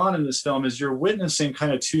going on in this film is you're witnessing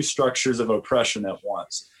kind of two structures of oppression at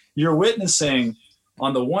once. You're witnessing,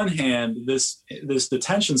 on the one hand, this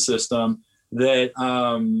detention system that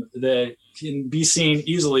can be seen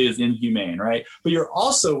easily as inhumane, right? But you're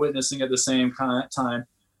also witnessing at the same time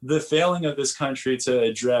the failing of this country to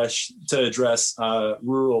address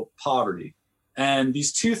rural poverty. And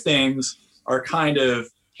these two things are kind of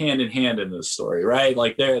hand in hand in this story, right?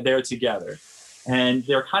 Like they're together and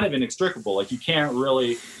they're kind of inextricable. Like you can't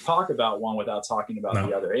really talk about one without talking about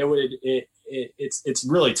the other. It's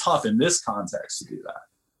really tough in this context to do that.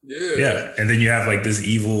 Yeah. And then you have like this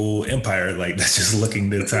evil empire, like that's just looking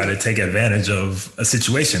to try to take advantage of a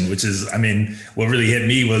situation, which is, I mean, what really hit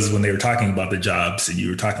me was when they were talking about the jobs and you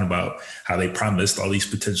were talking about how they promised all these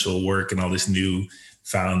potential work and all this new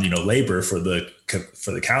found, you know, labor for the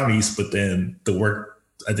counties. But then the work,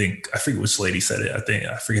 I forget which lady said it.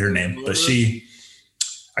 I forget her name, but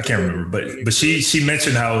I can't remember, but she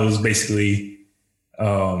mentioned how it was basically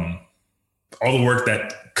all the work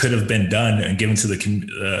that could have been done and given to the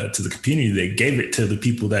community. They gave it to the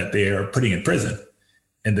people that they are putting in prison,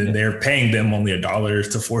 and then they're paying them only $1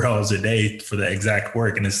 to $4 a day for the exact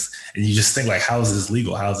work. And you just think like, how is this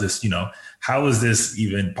legal? How is this, you know, how is this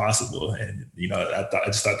even possible? And you know, I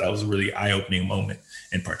just thought that was a really eye-opening moment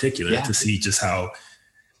in particular to see just how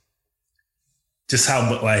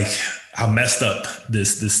messed up the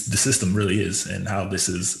system really is, and how this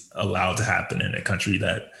is allowed to happen in a country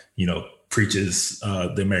that, you know, preaches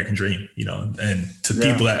the American dream, you know, and to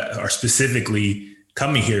people that are specifically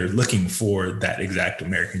coming here looking for that exact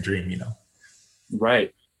American dream, you know.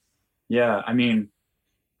 Right. Yeah. I mean,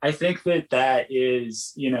 I think that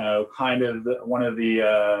is, you know, kind of one of the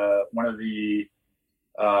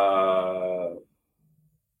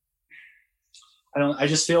I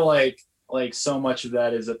just feel like so much of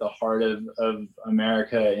that is at the heart of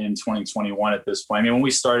America in 2021 at this point. I mean, when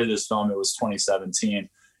we started this film, it was 2017.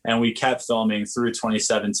 And we kept filming through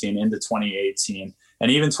 2017 into 2018, and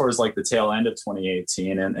even towards like the tail end of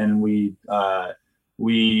 2018. And we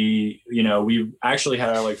actually had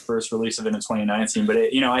our like first release of it in 2019. But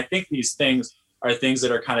I think these things are things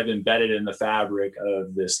that are kind of embedded in the fabric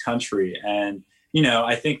of this country. And, you know,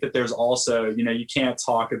 I think that there's also, you know, you can't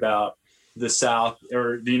talk about the South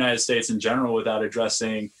or the United States in general without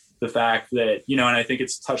addressing the fact that, and I think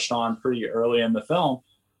it's touched on pretty early in the film,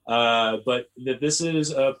 but that this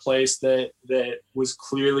is a place that was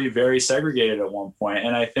clearly very segregated at one point.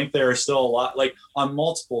 And I think there are still a lot, like on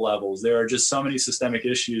multiple levels, there are just so many systemic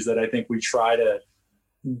issues that I think we try to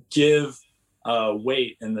give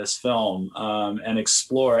weight in this film and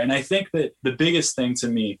explore. And I think that the biggest thing to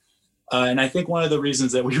me, and I think one of the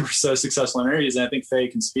reasons that we were so successful in areas, and I think Faye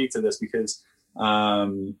can speak to this because I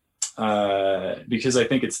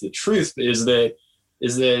think it's the truth, is that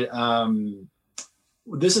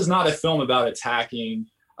this is not a film about attacking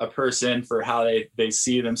a person for how they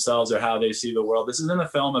see themselves or how they see the world. This isn't a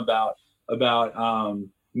film about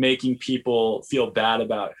making people feel bad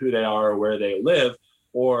about who they are or where they live,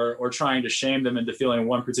 or trying to shame them into feeling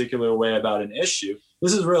one particular way about an issue.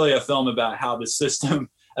 This is really a film about how the system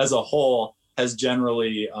as a whole has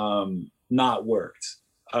generally not worked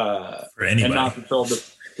for anybody. And not fulfilled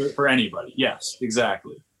for anybody. Yes,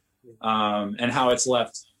 exactly. And how it's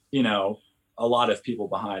left, a lot of people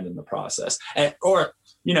behind in the process. Or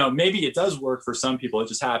maybe it does work for some people. It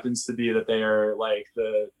just happens to be that they are like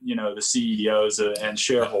the CEOs and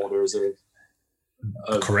shareholders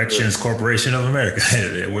of Corrections Corporation of America.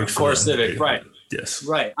 It works for CoreCivic, right? Yes,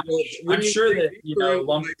 right. I'm sure that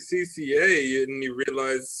like CCA, and you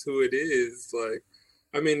realize who it is. Like,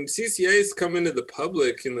 I mean, CCA's come into the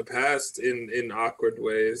public in the past in awkward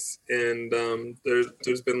ways, and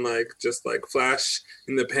there's been just flash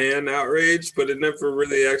in the pan outrage, but it never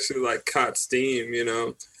really actually caught steam.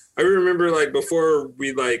 I remember before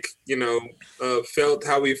we felt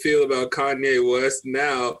how we feel about Kanye West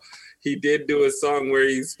now. He did do a song where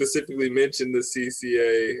he specifically mentioned the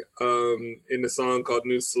CCA in a song called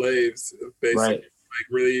New Slaves, basically, right.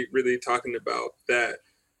 Really, really talking about that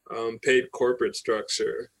paid corporate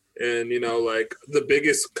structure. And, the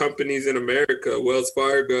biggest companies in America, Wells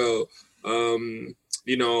Fargo,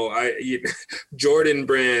 Jordan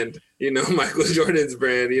brand, Michael Jordan's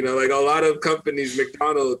brand, a lot of companies,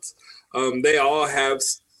 McDonald's, they all have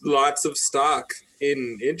lots of stock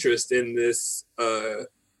in interest in this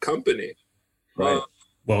company. Right.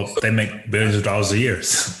 Well, they make billions of dollars a year.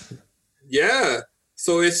 Yeah.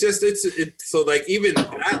 So it's even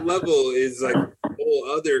that level is a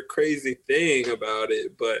whole other crazy thing about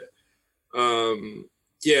it. But I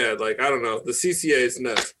don't know. The CCA is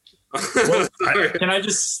nuts. Well, can I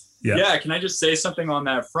just say something on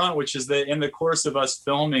that front, which is that in the course of us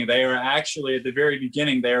filming, they are actually at the very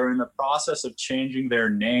beginning, they were in the process of changing their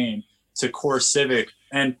name to CoreCivic.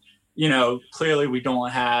 And clearly we don't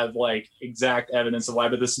have exact evidence of why,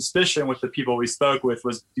 but the suspicion with the people we spoke with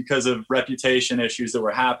was because of reputation issues that were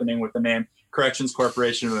happening with the name Corrections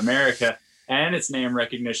Corporation of America and its name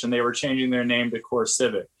recognition. They were changing their name to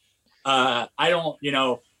CoreCivic.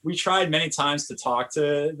 We tried many times to talk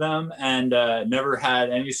to them and never had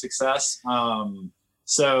any success.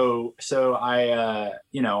 So I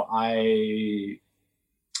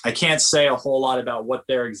can't say a whole lot about what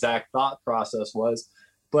their exact thought process was.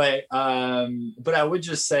 But I would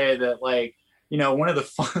just say that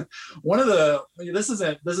this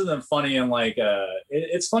isn't funny in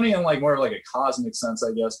it's funny in more of a cosmic sense,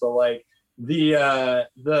 I guess. But the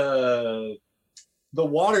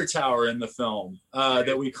water tower in the film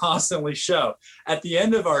that we constantly show at the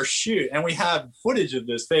end of our shoot, and we have footage of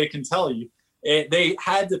this, Faye can tell you, they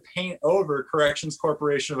had to paint over Corrections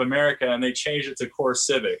Corporation of America and they changed it to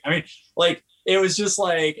CoreCivic. I mean, it was just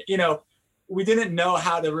we didn't know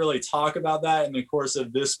how to really talk about that in the course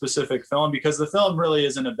of this specific film, because the film really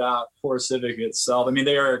isn't about CoreCivic itself. I mean,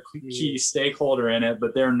 they are a key stakeholder in it,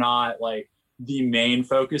 but they're not the main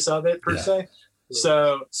focus of it per se.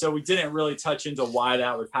 So we didn't really touch into why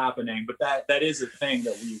that was happening, but that is a thing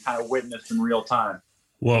that we kind of witnessed in real time.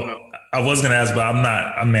 Well, I was going to ask, but I'm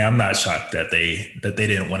not shocked that they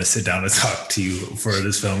didn't want to sit down and talk to you for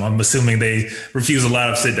this film. I'm assuming they refuse a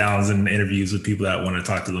lot of sit downs and interviews with people that want to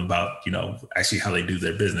talk to them about, actually how they do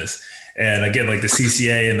their business. And again, the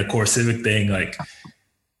CCA and the CoreCivic thing,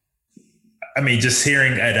 just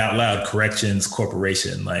hearing it out loud, Corrections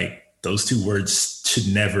Corporation, those two words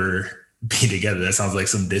should never be together. That sounds like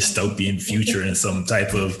some dystopian future in some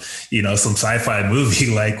type of, some sci-fi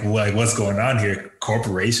movie. What's going on here?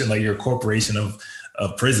 Corporation, you're a corporation of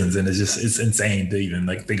prisons, and it's insane to even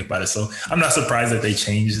think about it. So I'm not surprised that they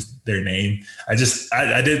changed their name.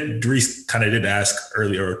 Reese kind of did ask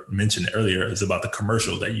earlier, or mention earlier, is about the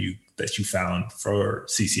commercial that you found for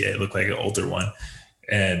CCA. It looked like an older one,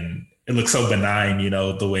 and it looked so benign,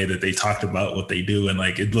 the way that they talked about what they do. And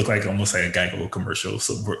it looked almost like a Geico commercial.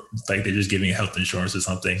 So they're just giving you health insurance or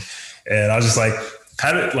something. And I was just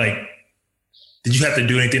did you have to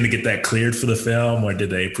do anything to get that cleared for the film, or did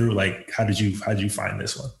they approve? How did you find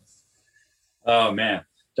this one? Oh man,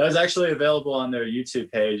 that was actually available on their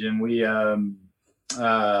YouTube page, and we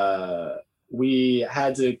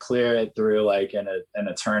had to clear it through like an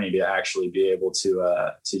attorney to actually be able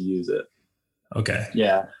to use it. Okay.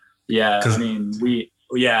 Yeah. I mean, we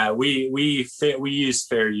used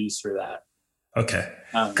fair use for that. Okay.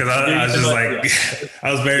 Because I was just like,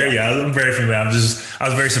 I'm very familiar. I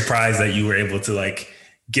was very surprised that you were able to like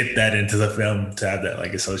get that into the film to have that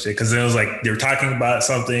like associate. Because it was like they were talking about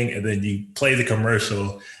something, and then you play the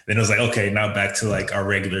commercial. Then it was like, okay, now back to like our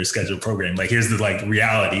regular scheduled program. Like here's the like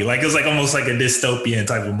reality. Like it was like almost like a dystopian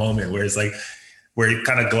type of moment where it's like where it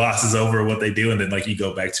kind of glosses over what they do, and then like you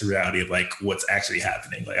go back to reality of like what's actually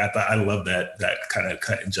happening. Like I love that kind of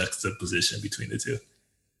cut and juxtaposition between the two.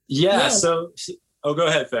 Yeah. So, go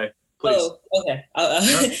ahead, Faye. Please. Oh, okay.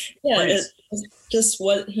 It's just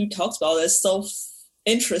what he talks about is so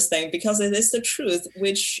interesting because it is the truth,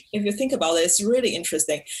 which if you think about it, it's really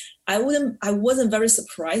interesting. I wasn't very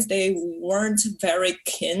surprised they weren't very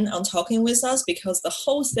keen on talking with us because the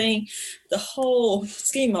whole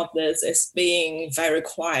scheme of this is being very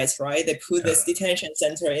quiet, right? They put this detention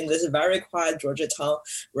center in this very quiet Georgia town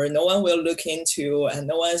where no one will look into and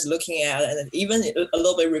no one is looking at, and even a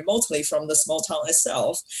little bit remotely from the small town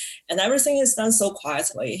itself. And everything is done so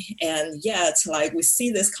quietly. And yet, like we see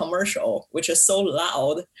this commercial, which is so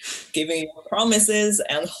loud, giving you promises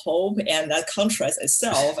and hope and that contrast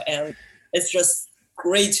itself. And it's just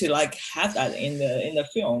great to like have that in the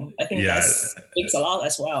film. I think that speaks a lot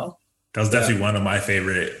as well. That was definitely one of my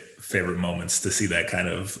favorite moments to see that kind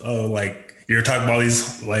of, like you're talking about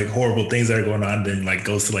these like horrible things that are going on, then like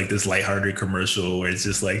goes to like this lighthearted commercial where it's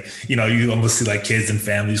just like, you know, you almost see like kids and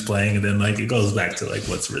families playing, and then like it goes back to like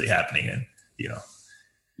what's really happening. And, you know.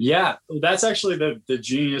 Yeah, that's actually the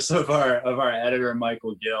genius of our editor,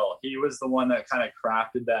 Michael Gill. He was the one that kind of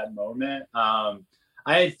crafted that moment.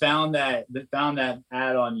 I had found that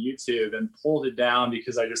ad on YouTube and pulled it down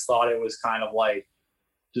because I just thought it was kind of like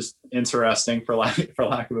just interesting for lack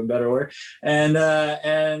of a better word. And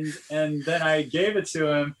then I gave it to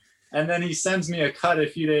him, and then he sends me a cut a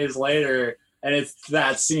few days later, and it's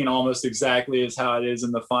that scene almost exactly as how it is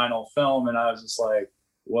in the final film. And I was just like,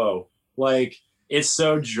 whoa, like it's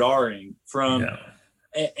so jarring from,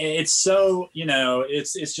 it's so, you know,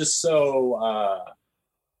 it's just so,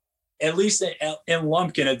 at least in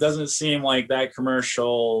Lumpkin, it doesn't seem like that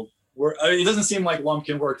commercial, it doesn't seem like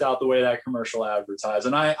Lumpkin worked out the way that commercial advertised.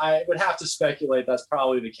 And I would have to speculate that's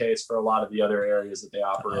probably the case for a lot of the other areas that they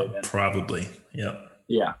operate in. Probably. Yep.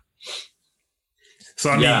 Yeah. So,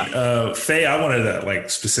 I mean, Faye, I wanted to like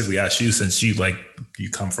specifically ask you, since you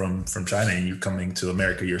come from China and you're coming to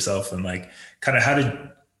America yourself, and like kind of how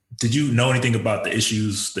did you know anything about the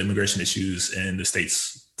immigration issues in the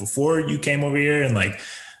States before you came over here? And like,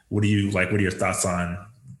 what are your thoughts on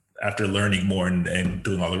after learning more and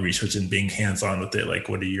doing all the research and being hands-on with it? Like,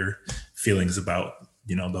 what are your feelings about,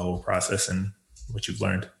 you know, the whole process and what you've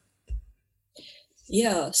learned?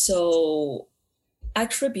 Yeah. So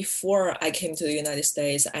actually, before I came to the United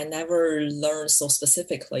States, I never learned so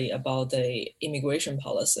specifically about the immigration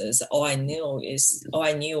policies. All I knew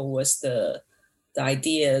was the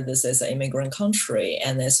idea this is an immigrant country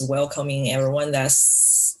and it's welcoming everyone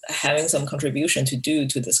that's having some contribution to do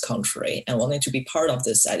to this country and wanting to be part of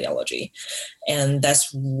this ideology. And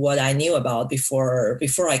that's what I knew about before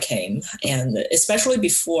I came. And especially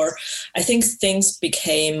before, I think things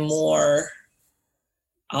became more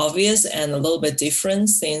obvious and a little bit different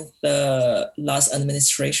since the last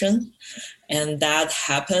administration. And that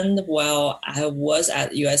happened while I was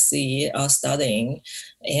at USC studying.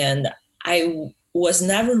 And I was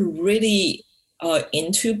never really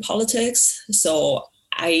into politics, so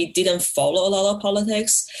I didn't follow a lot of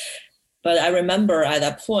politics. But I remember at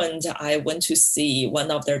that point, I went to see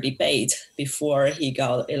one of their debates before he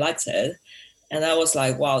got elected. And I was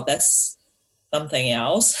like, wow, that's something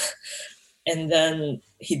else. And then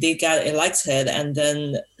he did get elected, and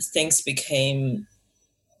then things became,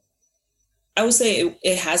 I would say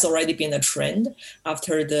it has already been a trend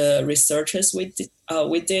after the researches we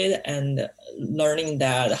did and learning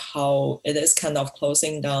that how it is kind of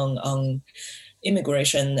closing down on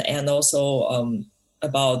immigration, and also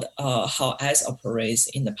about how ICE operates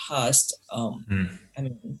in the past. I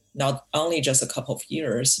mean, not only just a couple of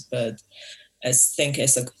years, but I think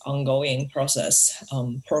it's an ongoing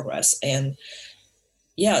progress. And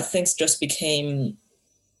yeah, things just became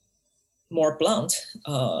more blunt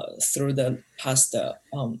through the past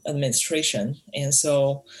administration. And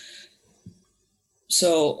so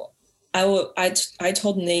I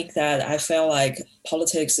told Nick that I felt like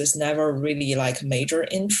politics is never really like major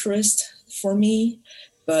interest for me,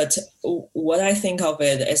 But what I think of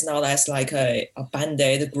it is not as like a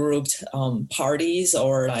band-aid grouped parties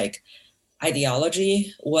or like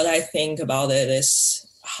ideology. What I think about it is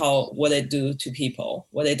what it do to people,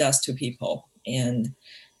 what it does to people, and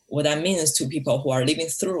what that means to people who are living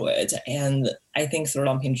through it. And I think through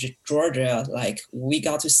Lumpkin, Georgia, like we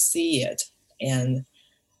got to see it, and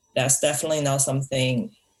that's definitely not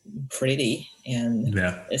something pretty, and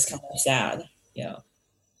it's kind of sad,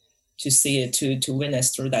 to see it, to witness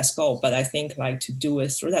through that scope. But I think like to do it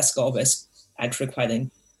through that scope is actually quite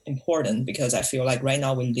important, because I feel like right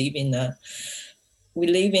now we live in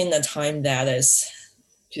a time that is,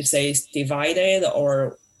 to say, divided,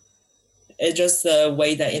 or it's just the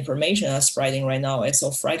way that information is spreading right now is so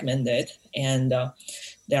fragmented, and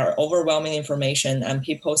there are overwhelming information, and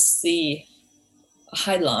people see a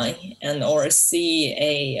headline or see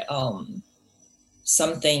a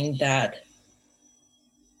something that,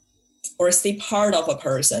 or see part of a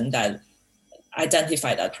person that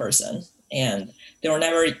identify that person, and they were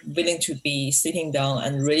never willing to be sitting down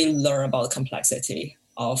and really learn about the complexity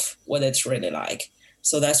of what it's really like.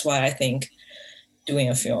 So that's why I think doing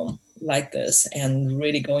a film like this and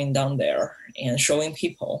really going down there and showing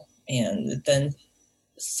people, and then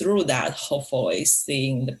through that, hopefully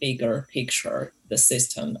seeing the bigger picture, the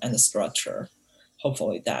system and the structure.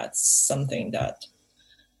 Hopefully that's something that,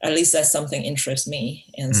 at least that's something interests me,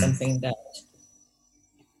 and something that,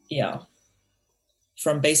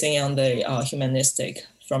 from basing on the humanistic,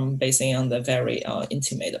 from basing on the very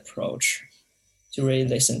intimate approach, to really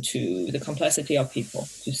listen to the complexity of people,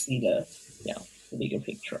 to see the bigger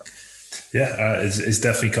picture. It's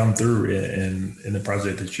definitely come through in the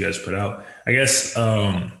project that you guys put out. I guess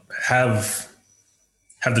have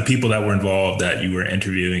the people that were involved that you were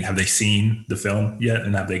interviewing, have they seen the film yet,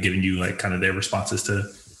 and have they given you like kind of their responses to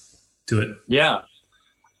it? Yeah.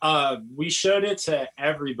 We showed it to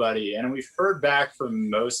everybody, and we've heard back from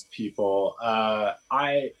most people.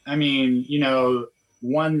 I mean,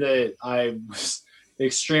 one that I was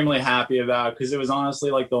extremely happy about, because it was honestly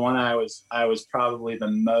like the one I was probably the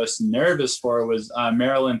most nervous for, was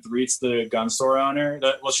Marilyn Threets, the gun store owner.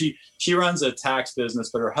 She runs a tax business,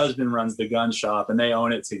 but her husband runs the gun shop, and they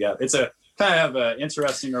own it together. It's a kind of an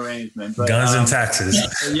interesting arrangement. But, guns and taxes.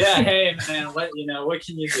 Yeah, hey man, what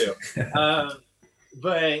can you do?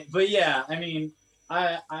 But yeah, I mean,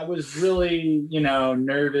 I was really,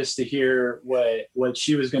 nervous to hear what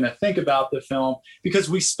she was going to think about the film, because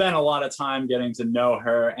we spent a lot of time getting to know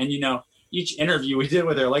her. And, each interview we did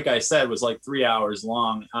with her, like I said, was like 3 hours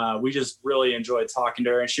long. We just really enjoyed talking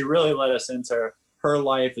to her, and she really let us into her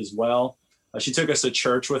life as well. She took us to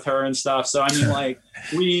church with her and stuff. So, I mean, like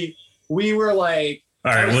we were like,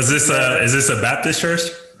 all right, is this a Baptist church?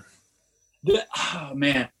 Oh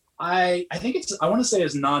man. I think I want to say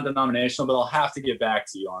it's non-denominational, but I'll have to get back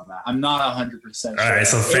to you on that. I'm not 100% sure. All right,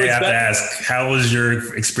 so Faye, I have to ask, how was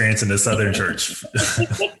your experience in the Southern church?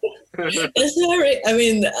 It's very, I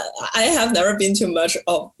mean, I have never been to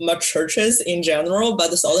much churches in general,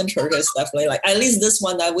 but the Southern church is definitely, like, at least this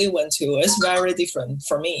one that we went to is very different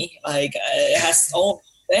for me. Like, it has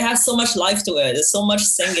so much life to it. There's so much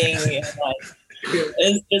singing. And, like,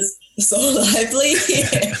 it's so lively.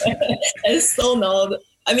 It's so not.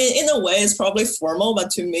 I mean, in a way, it's probably formal,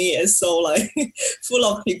 but to me, it's so like full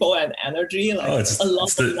of people and energy. Like a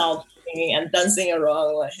lot of loud singing and dancing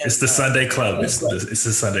around. Like, it's the Sunday club. It's the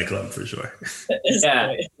Sunday club for sure.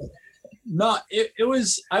 Yeah. Great. No, it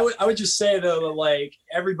was. I would just say though, that like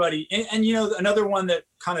everybody, and another one that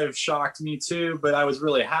kind of shocked me too, but I was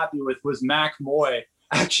really happy with, was Mac Moy.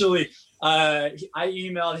 Actually, I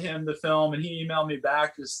emailed him the film, and he emailed me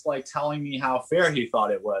back just like telling me how fair he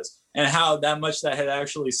thought it was, and how that much that had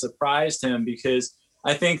actually surprised him, because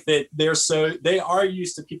I think that they are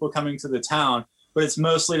used to people coming to the town, but it's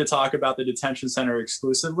mostly to talk about the detention center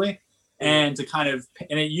exclusively, and to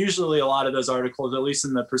and it usually, a lot of those articles, at least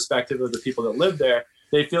in the perspective of the people that live there,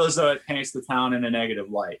 they feel as though it paints the town in a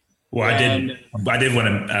negative light. Well, I did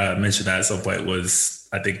want to mention that at some point. Was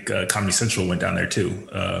I think Comedy Central went down there too.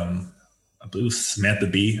 I believe it was Samantha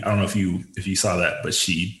Bee. I don't know if you saw that, but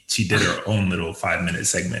she did her own little 5-minute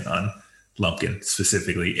segment on Lumpkin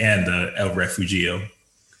specifically, and El Refugio.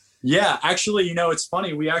 Yeah, actually, it's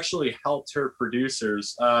funny. We actually helped her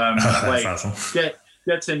producers that's awesome.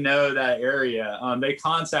 get to know that area. They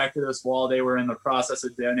contacted us while they were in the process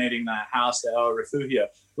of donating that house to El Refugio.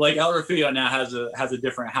 Like El Refugio now has a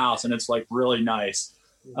different house, and it's like really nice.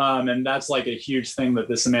 And that's like a huge thing that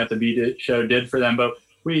the Samantha Bee show did for them. But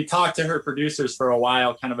we talked to her producers for a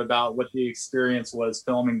while, kind of about what the experience was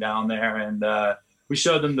filming down there, and we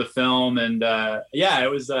showed them the film, and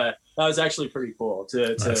it was that was actually pretty cool.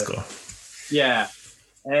 That's cool. Yeah,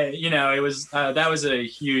 it was that was a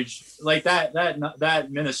huge, like, that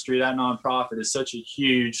ministry, that nonprofit is such a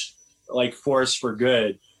huge, like, force for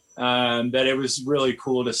good, that it was really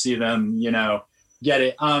cool to see them, get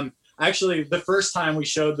it. Actually, the first time we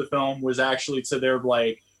showed the film was actually to their,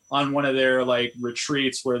 like, on one of their, like,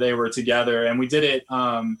 retreats where they were together, and we did it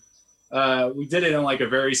in, like, a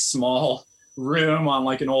very small room on,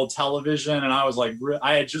 like, an old television. And I was like,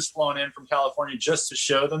 I had just flown in from California just to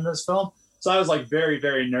show them this film, so I was, like, very,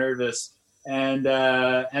 very nervous. And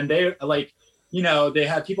they, like, they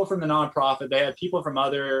had people from the nonprofit, they had people from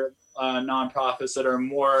other nonprofits that are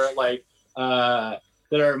more like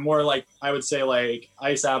I would say, like,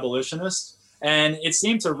 ICE abolitionists, and it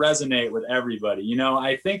seemed to resonate with everybody.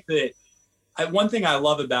 I think that one thing I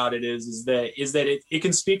love about it is that it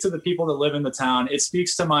can speak to the people that live in the town. It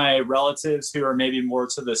speaks to my relatives who are maybe more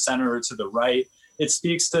to the center or to the right. It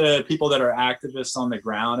speaks to people that are activists on the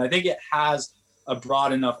ground. I think it has a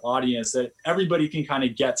broad enough audience that everybody can kind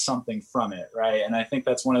of get something from it, right? And I think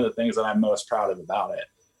that's one of the things that I'm most proud of about it.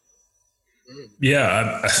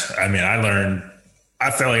 Yeah,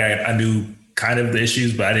 I felt like I knew kind of the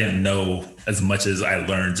issues, but I didn't know as much as I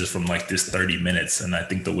learned just from, like, this 30 minutes. And I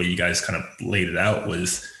think the way you guys kind of laid it out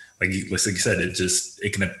was, like you said,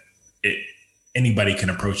 anybody can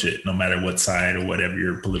approach it, no matter what side or whatever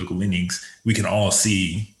your political leanings. We can all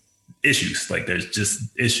see issues. Like, there's just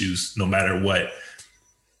issues, no matter what,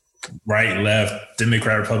 right, left,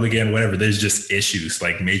 Democrat, Republican, whatever. There's just issues,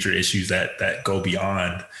 like major issues that go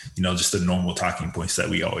beyond, just the normal talking points that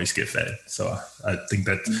we always get fed. So I think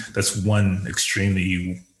that's one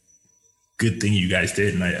extremely good thing you guys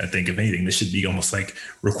did. And I think, if anything, this should be almost like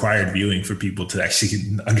required viewing for people to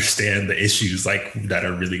actually understand the issues, like, that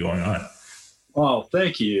are really going on. Oh,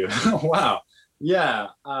 thank you. Wow. Yeah.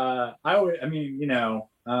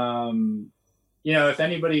 If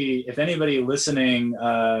anybody listening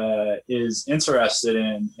is interested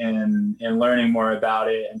in learning more about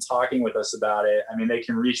it and talking with us about it, they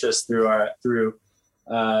can reach us through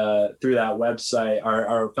that website,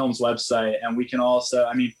 our film's website. And we can also,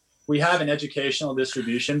 we have an educational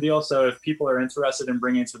distribution deal. So if people are interested in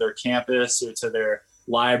bringing it to their campus or to their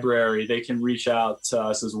library, they can reach out to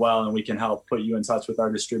us as well, and we can help put you in touch with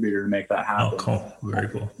our distributor to make that happen. Oh, cool. Very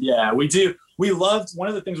cool. Yeah, we do. One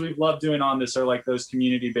of the things we've loved doing on this are, like, those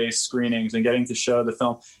community-based screenings and getting to show the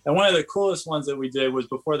film. And one of the coolest ones that we did was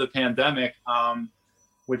before the pandemic,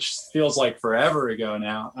 which feels like forever ago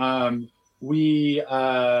now. We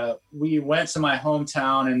went to my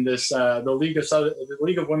hometown, and the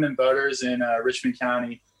League of Women Voters in Richmond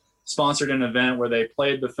County sponsored an event where they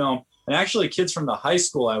played the film. And actually, kids from the high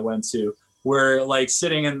school I went to were, like,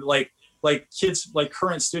 sitting in, like kids, like,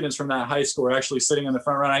 current students from that high school were actually sitting in the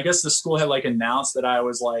front row. And I guess the school had, like, announced that I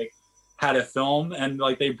was, like, had a film, and,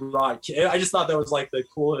 like, they brought, I just thought that was, like, the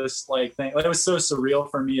coolest, like, thing. Like, it was so surreal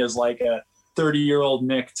for me as, like, a 30-year-old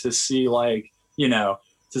Nick to see, like, to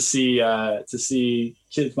see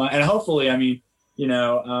kids. And hopefully, I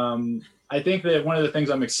think that one of the things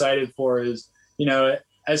I'm excited for is,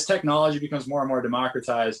 as technology becomes more and more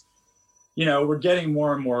democratized, we're getting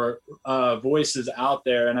more and more voices out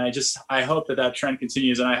there. And I hope that trend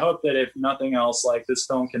continues. And I hope that, if nothing else, like, this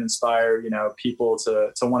film can inspire, people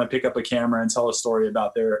to want to pick up a camera and tell a story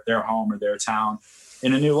about their home or their town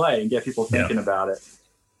in a new way and get people thinking about it.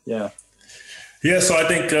 Yeah. Yeah. So I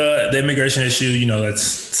think the immigration issue, that's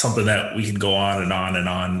something that we can go on and on and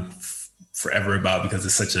on forever about, because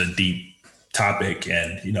it's such a deep topic.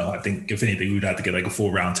 And, I think, if anything, we'd have to get, like, a full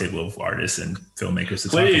roundtable of artists and filmmakers to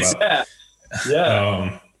talk about.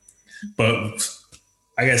 Yeah. But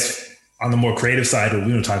I guess on the more creative side, what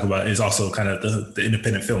we want to talk about is also kind of the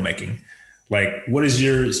independent filmmaking. Like,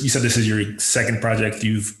 you said this is your second project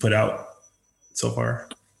you've put out so far?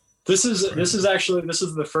 This is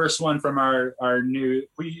the first one from our new,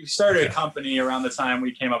 we started a company around the time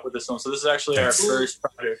we came up with this film. So this is actually our first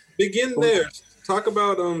project. Begin there. Talk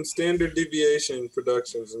about Standard Deviation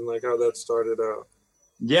Productions and, like, how that started out.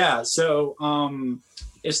 Yeah. So,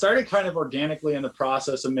 it started kind of organically in the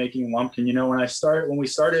process of making Lumpkin. When we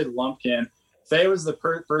started Lumpkin, Faye was the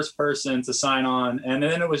first person to sign on, and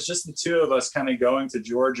then it was just the two of us kind of going to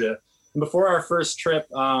Georgia. And before our first trip,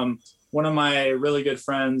 one of my really good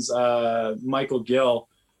friends, Michael Gill,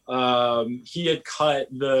 he had cut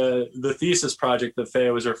the thesis project that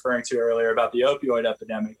Faye was referring to earlier about the opioid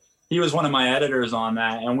epidemic. He was one of my editors on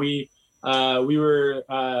that, and we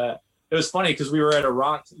were. It was funny because we were at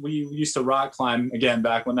we used to rock climb, again,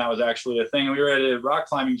 back when that was actually a thing. And we were at a rock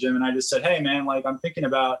climbing gym, and I just said, hey, man, like, I'm thinking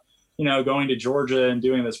about, going to Georgia and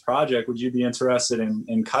doing this project. Would you be interested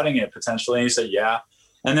in cutting it potentially? And he said, yeah.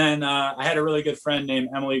 And then I had a really good friend named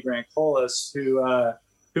Emily Grant Colas, who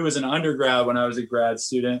who was an undergrad when I was a grad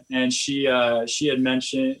student, and she had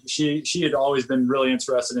mentioned she had always been really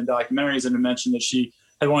interested in documentaries, and had mentioned that she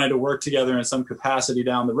had wanted to work together in some capacity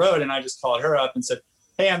down the road. And I just called her up and said,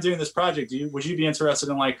 "Hey, I'm doing this project. Would you be interested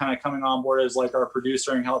in like kind of coming on board as like our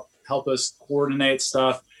producer and help us coordinate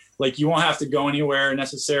stuff? Like you won't have to go anywhere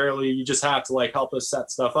necessarily. You just have to like help us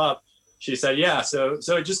set stuff up." She said, "Yeah." So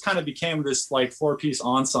it just kind of became this like 4-piece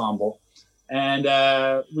ensemble, and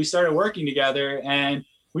we started working together, and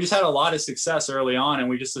we just had a lot of success early on. And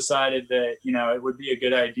we just decided that, you know, it would be a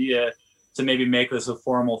good idea to maybe make this a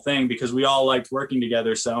formal thing, because we all liked working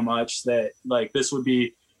together so much that like this would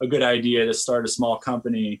be a good idea to start a small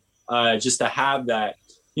company, just to have that.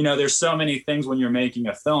 You know, there's so many things when you're making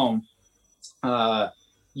a film,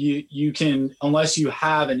 you can, unless you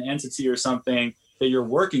have an entity or something that you're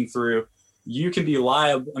working through, you can be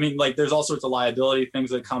liable. I mean, like there's all sorts of liability things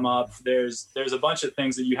that come up. There's a bunch of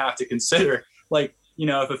things that you have to consider. Like, you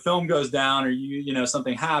know, if a film goes down or you know,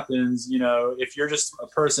 something happens, you know, if you're just a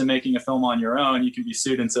person making a film on your own, you can be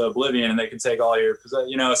sued into oblivion and they can take all your,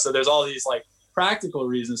 you know, so there's all these like practical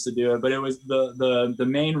reasons to do it. But it was the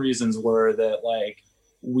main reasons were that like,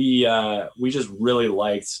 we just really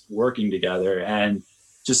liked working together, and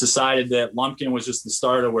just decided that Lumpkin was just the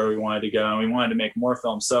start of where we wanted to go, and we wanted to make more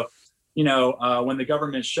films. So, you know, when the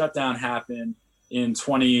government shutdown happened in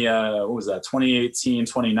 2018,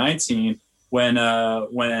 2019, when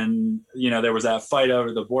you know, there was that fight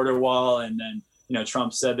over the border wall, and then, you know,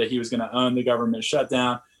 Trump said that he was going to own the government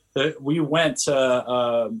shutdown, we went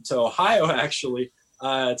to Ohio, actually,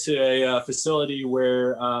 to a facility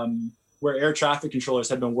where air traffic controllers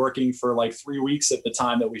had been working for like 3 weeks at the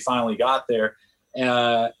time that we finally got there,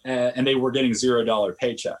 and they were getting $0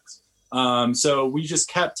 paychecks. So we just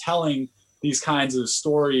kept telling these kinds of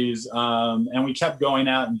stories, and we kept going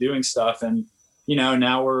out and doing stuff. And, you know,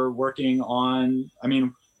 now we're working on, I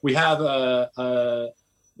mean, we have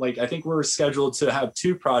like, I think we're scheduled to have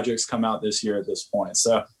 2 projects come out this year at this point.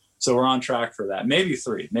 So we're on track for that. Maybe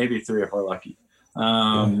three if we're lucky.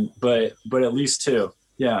 But at least 2.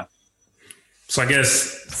 Yeah. So I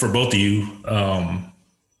guess for both of you,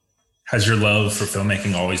 has your love for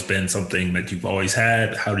filmmaking always been something that you've always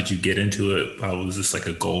had? How did you get into it? How was this like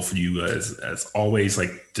a goal for you as always,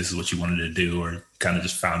 like this is what you wanted to do, or kind of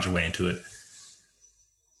just found your way into it?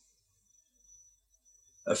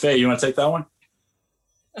 Faye, you want to take that one?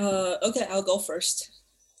 Okay, I'll go first.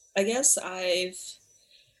 I guess I've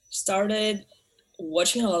started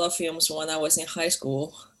watching a lot of films when I was in high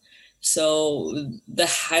school. So the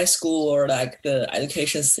high school, or like the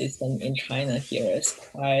education system in China here, is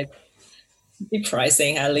quite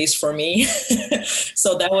depressing, at least for me.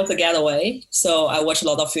 So that was a getaway. So I watched a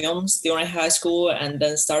lot of films during high school, and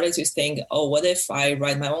then started to think, oh, what if I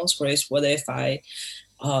write my own scripts? What if I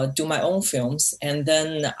do my own films? And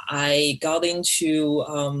then I got into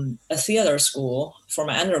a theater school for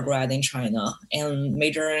my undergrad in China, and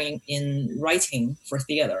majoring in writing for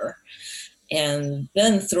theater. And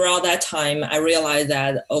then throughout that time, I realized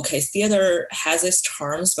that, okay, theater has its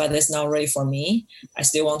charms, but it's not really for me. I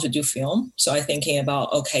still want to do film. So I'm thinking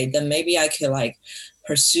about, okay, then maybe I could like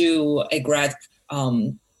pursue a grad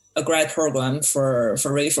program for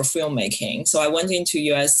filmmaking. So I went into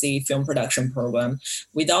USC film production program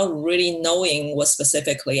without really knowing what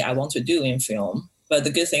specifically I want to do in film. But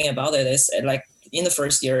the good thing about it is, like, in the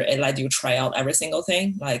first year, it let you try out every single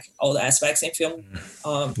thing, like all the aspects in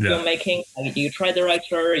filmmaking. Like you try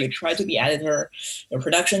director, you try to be editor, your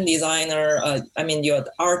production designer, you're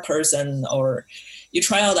the art person, or you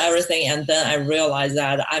try out everything. And then I realized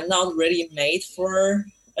that I'm not really made for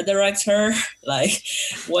a director. Like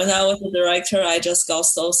when I was a director, I just got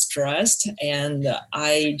so stressed, and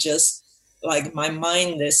I just, like, my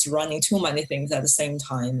mind is running too many things at the same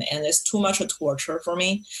time, and it's too much a torture for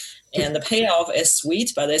me. And the payoff is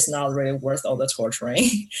sweet, but it's not really worth all the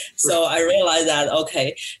torturing. So I realized that,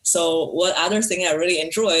 okay, so what other thing I really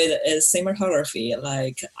enjoyed is cinematography.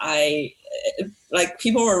 Like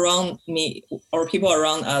people around me, or people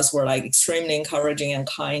around us, were like extremely encouraging and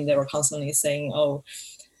kind. They were constantly saying, oh,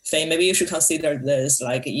 Faye, maybe you should consider this.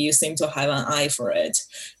 Like, you seem to have an eye for it.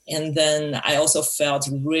 And then I also felt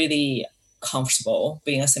really comfortable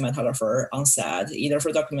being a cinematographer on set, either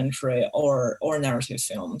for documentary or narrative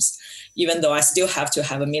films, even though I still have to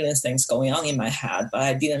have a million things going on in my head, but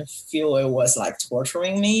I didn't feel it was like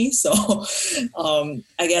torturing me. So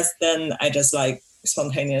I guess then I just like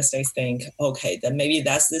spontaneously think, okay, then maybe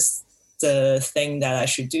that's the thing that I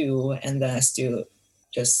should do. And then I still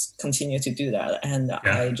just continue to do that. And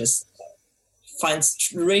I just find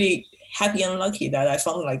really happy and lucky that I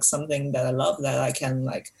found like something that I love, that I can,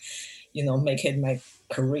 like, you know, make it my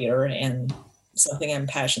career and something I'm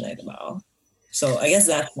passionate about. So I guess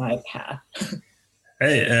that's my path.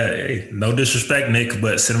 Hey, no disrespect, Nick,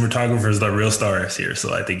 but cinematographers are the real stars here.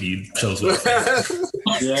 So I think you chose well.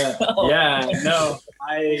 Yeah, no,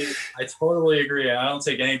 I totally agree. I don't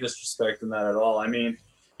take any disrespect in that at all. I mean,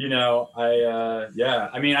 you know, I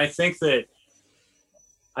think that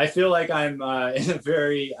I feel like I'm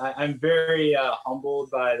very humbled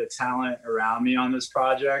by the talent around me on this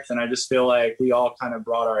project, and I just feel like we all kind of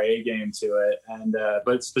brought our A game to it. And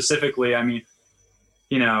but specifically, I mean,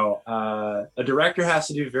 you know, a director has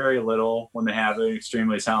to do very little when they have an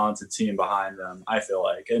extremely talented team behind them. I feel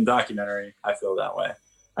like in documentary, I feel that way,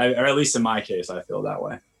 or at least in my case, I feel that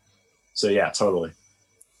way. So yeah, totally.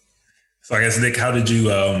 So I guess, Nick, how did you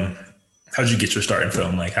get your start in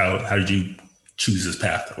film? Like how did you choose this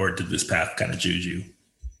path, or did this path kind of choose you?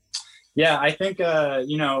 Yeah, I think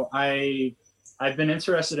you know, I've been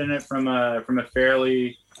interested in it from a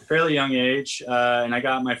fairly young age, and I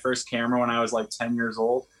got my first camera when I was like 10 years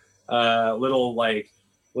old. Little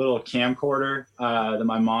camcorder that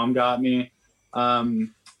my mom got me.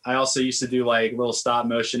 I also used to do like little stop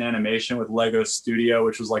motion animation with Lego Studio,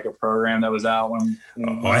 which was like a program that was out when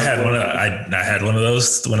I had one of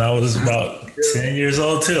those when I was about 10 years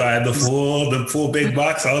old too. I had the full big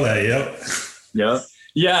box, all that. Yep.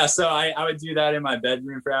 Yeah. So I would do that in my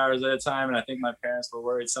bedroom for hours at a time, and I think my parents were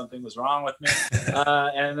worried something was wrong with me.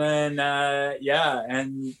 And then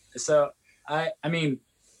and so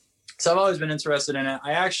so I've always been interested in it.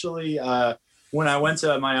 I actually when I went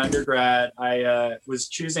to my undergrad, I was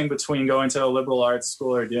choosing between going to a liberal arts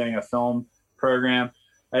school or doing a film program.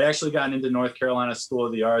 I'd actually gotten into North Carolina School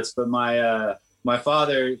of the Arts, but my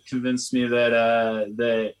father convinced me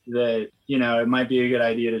that you know, it might be a good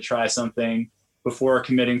idea to try something before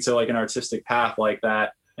committing to like an artistic path like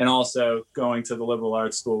that. And also going to the liberal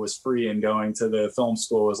arts school was free, and going to the film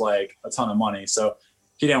school was like a ton of money. So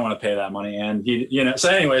he didn't want to pay that money. And he, you know, so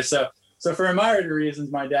anyway, so for a myriad of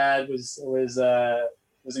reasons, my dad was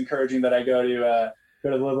encouraging that I go to the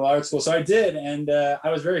liberal arts school. So I did. And I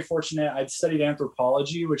was very fortunate. I'd studied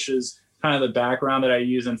anthropology, which is kind of the background that I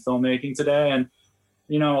use in filmmaking today. And,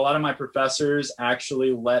 you know, a lot of my professors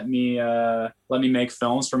actually let me make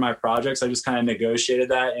films for my projects. I just kind of negotiated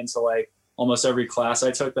that into like almost every class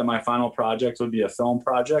I took, that my final project would be a film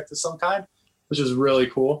project of some kind, which is really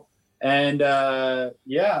cool. And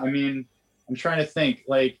yeah, I mean, I'm trying to think,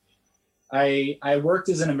 like, I worked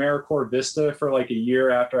as an AmeriCorps Vista for like a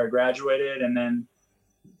year after I graduated, and then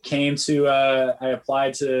I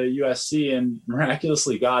applied to USC and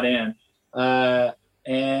miraculously got in. I've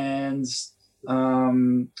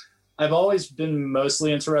always been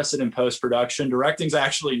mostly interested in post-production. Directing's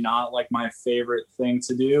actually not like my favorite thing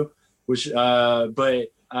to do,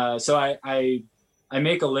 so I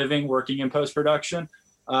make a living working in post-production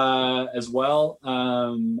as well.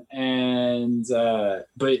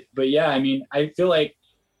 But yeah, I mean, I feel like,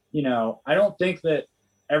 you know, I don't think that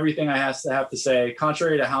everything I have to say,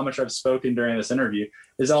 contrary to how much I've spoken during this interview,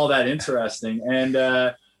 is all that interesting. And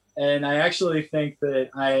I actually think that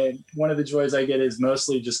one of the joys I get is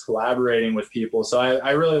mostly just collaborating with people. So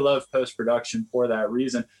I really love post-production for that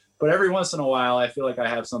reason. But every once in a while, I feel like I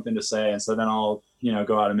have something to say. And so then I'll, you know,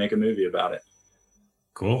 go out and make a movie about it.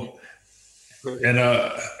 Cool. And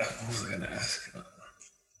what was I going to ask?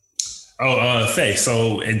 Faye,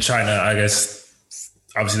 so in China, I guess,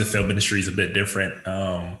 obviously the film industry is a bit different.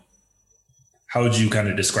 How would you kind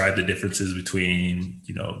of describe the differences between,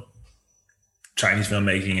 you know, Chinese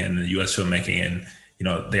filmmaking and the US filmmaking? And, you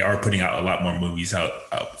know, they are putting out a lot more movies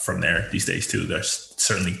out from there these days too. There's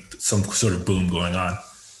certainly some sort of boom going on.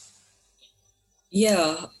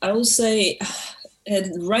 Yeah, I would say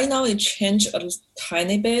right now it changed a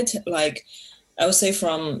tiny bit. Like, I would say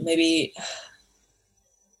from maybe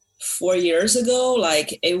 4 years ago,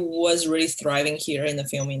 like, it was really thriving here in the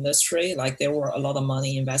film industry. Like, there were a lot of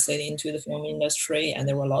money invested into the film industry, and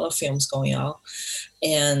there were a lot of films going out,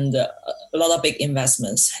 and a lot of big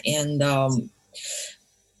investments. And then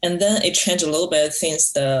it changed a little bit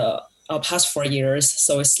since the past 4 years.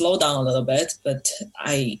 So it slowed down a little bit, but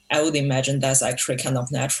I would imagine that's actually kind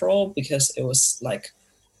of natural, because it was like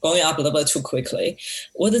going up a little bit too quickly.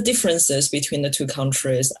 What the differences between the two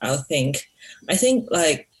countries, I think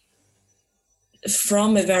like,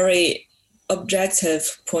 from a very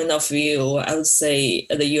objective point of view, I would say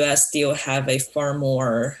the US still have a far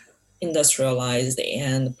more industrialized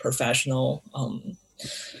and professional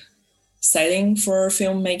setting for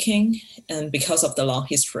filmmaking, and because of the long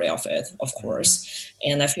history of it, of course.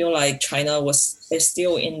 And I feel like China is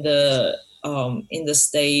still in the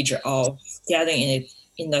stage of getting it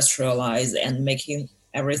industrialized and making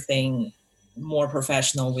everything more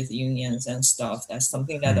professional with unions and stuff. That's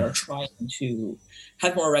something that they're trying to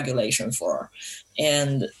have more regulation for.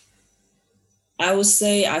 And I would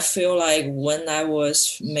say I feel like when I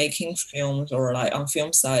was making films or like on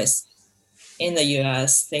film sites in the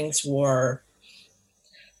US, things were.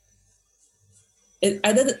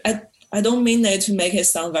 I don't mean it to make it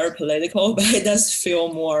sound very political, but it does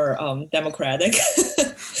feel more democratic.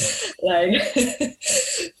 Like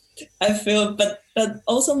I feel, but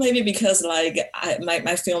also maybe because like my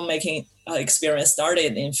filmmaking experience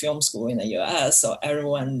started in film school in the US, so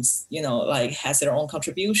everyone's like has their own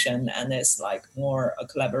contribution, and it's like more a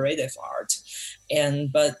collaborative art.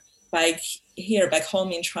 But back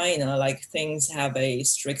home in China, like things have a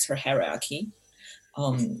stricter hierarchy.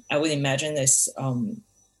 I would imagine it's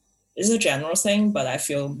a general thing, but I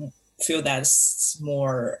feel that's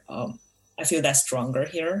more. I feel that's stronger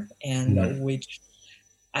here, and which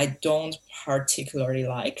I don't particularly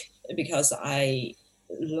like, because I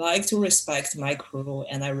like to respect my crew,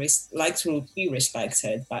 and I like to be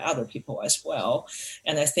respected by other people as well.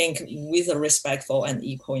 And I think with a respectful and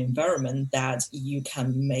equal environment, that you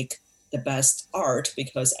can make the best art,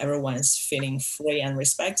 because everyone's feeling free and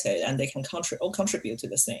respected, and they can contribute to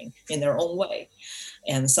the thing in their own way.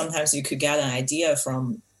 And sometimes you could get an idea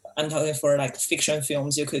from, I'm talking for like fiction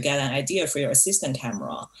films, you could get an idea for your assistant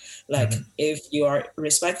camera. Like if you are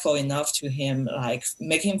respectful enough to him, like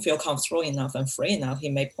make him feel comfortable enough and free enough, he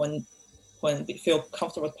may feel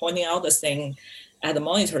comfortable pointing out the thing at the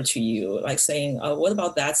monitor to you, like saying, what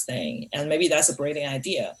about that thing? And maybe that's a brilliant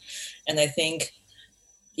idea. And I think,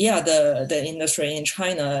 the industry in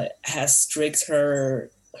China has stricter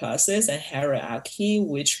classes and hierarchy,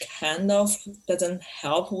 which kind of doesn't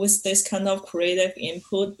help with this kind of creative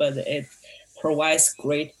input, but it provides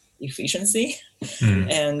great efficiency.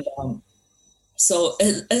 And so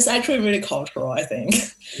it's actually really cultural, I think.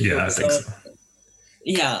 Yeah, I think so.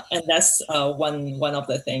 Yeah, and that's one of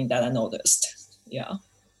the things that I noticed. Yeah.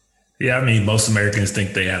 Yeah, I mean, most Americans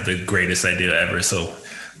think they have the greatest idea ever, so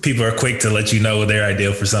people are quick to let you know their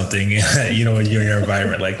idea for something, when you're in your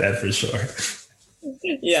environment like that, for sure.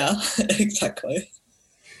 Yeah, exactly.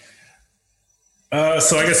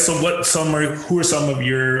 So I guess, what are some of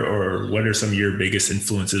your biggest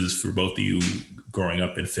influences for both of you growing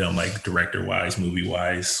up in film, like director wise, movie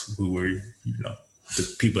wise? Who were,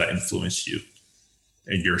 the people that influenced you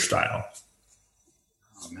in your style?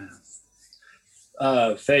 Oh man.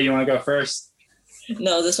 Faye, you want to go first?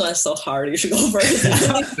 No, this one's so hard. You should go first.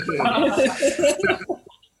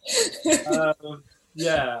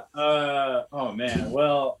 Oh man.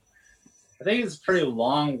 Well, I think it's a pretty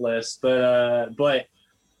long list, but I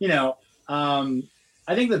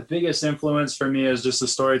think the biggest influence for me as just a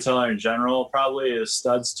storyteller in general probably is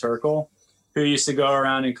Studs Terkel, who used to go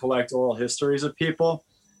around and collect oral histories of people.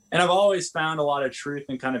 And I've always found a lot of truth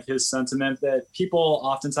in kind of his sentiment that people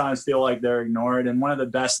oftentimes feel like they're ignored. And one of the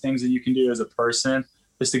best things that you can do as a person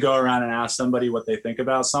is to go around and ask somebody what they think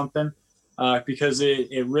about something, because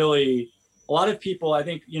it really, a lot of people, I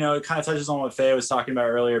think, it kind of touches on what Faye was talking about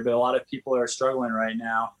earlier, but a lot of people are struggling right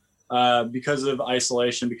now because of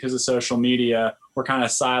isolation, because of social media. We're kind of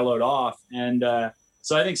siloed off. And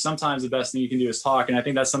so I think sometimes the best thing you can do is talk. And I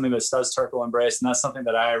think that's something that Studs Terkel embraced. And that's something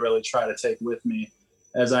that I really try to take with me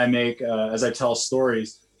as I tell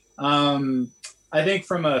stories. I think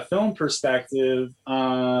from a film perspective,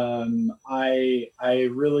 I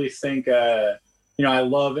really think, I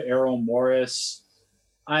love Errol Morris.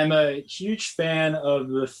 I'm a huge fan of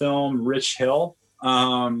the film Rich Hill.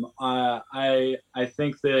 I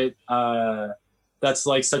think that that's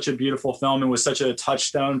like such a beautiful film and was such a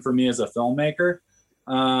touchstone for me as a filmmaker.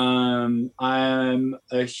 I'm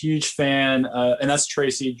a huge fan, and that's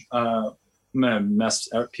Tracy. I'm going to mess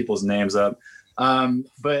people's names up.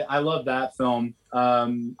 But I love that film.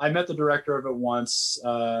 I met the director of it once,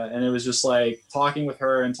 and it was just like talking with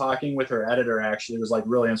her and talking with her editor actually was like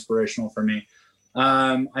really inspirational for me.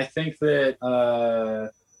 I think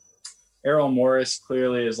that Errol Morris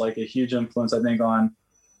clearly is like a huge influence, I think, on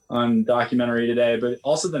documentary today, but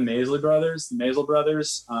also the Maisel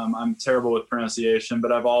brothers. I'm terrible with pronunciation,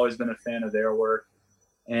 but I've always been a fan of their work.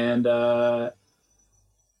 And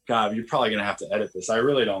God, you're probably going to have to edit this. I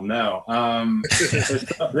really don't know.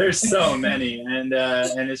 There's so many, and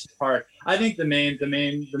it's just hard. I think the main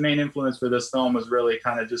influence for this film was really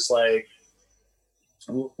kind of just like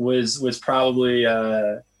was probably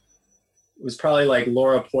like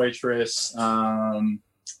Laura Poitras.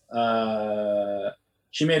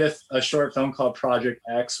 She made a short film called Project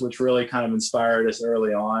X, which really kind of inspired us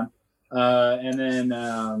early on, and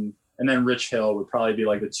then Rich Hill would probably be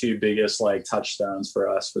like the two biggest like touchstones for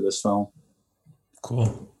us for this film.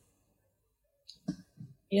 Cool.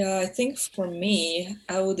 Yeah, I think for me,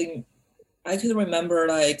 I could remember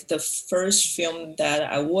like the first film that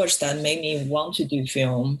I watched that made me want to do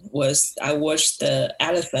film was I watched The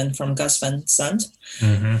Elephant from Gus Van Sant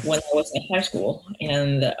Mm-hmm. when I was in high school.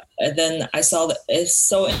 And then I saw that it's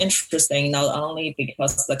so interesting, not only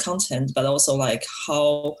because of the content, but also like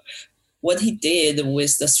how what he did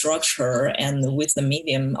with the structure and with the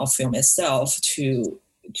medium of film itself to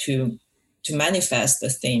to manifest the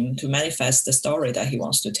theme, to manifest the story that he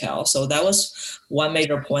wants to tell. So that was one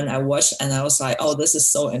major point I watched, and I was like, oh, this is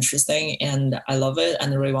so interesting, and I love it,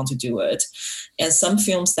 and I really want to do it. And some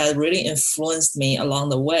films that really influenced me along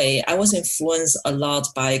the way, I was influenced a lot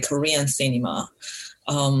by Korean cinema,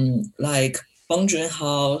 like Bong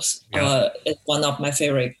Joon-ho is one of my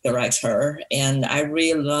favorite director, and I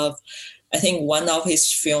really love. I think one of his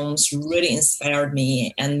films really inspired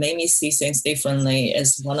me and made me see things differently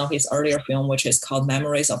is one of his earlier film, which is called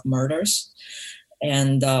Memories of Murders.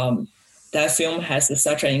 And that film has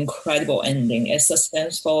such an incredible ending. It's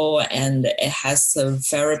suspenseful and it has a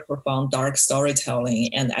very profound dark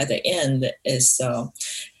storytelling. And at the end, is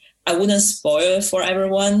I wouldn't spoil it for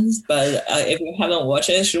everyone, but if you haven't watched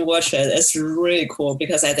it, you should watch it. It's really cool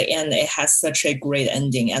because at the end, it has such a great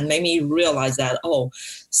ending and made me realize that, oh,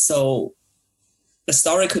 so the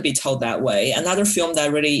story could be told that way. Another film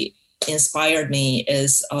that really inspired me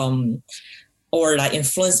is or like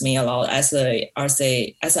influenced me a lot as an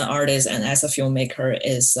artist and as a filmmaker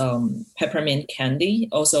is Peppermint Candy,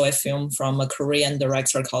 also a film from a Korean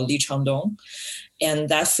director called Lee Chang-dong. And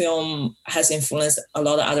that film has influenced a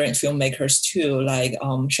lot of other filmmakers too, like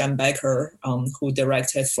Sean Becker, who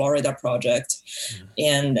directed Florida Project.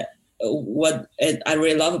 And what I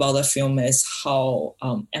really love about the film is how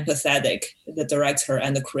empathetic the director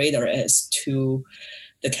and the creator is to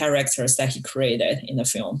the characters that he created in the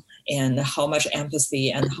film, and how much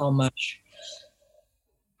empathy and how much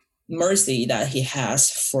mercy that he has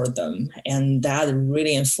for them. And that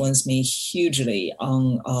really influenced me hugely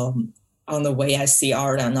on the way I see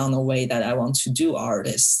art and on the way that I want to do art.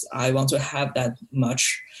 I want to have that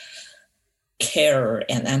much care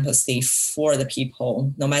and empathy for the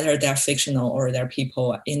people, no matter they're fictional or they're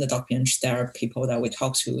people in the documentary. There are people that we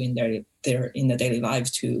talk to in their in the daily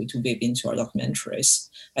life to weave into our documentaries.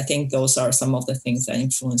 I think those are some of the things that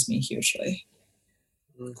influence me hugely.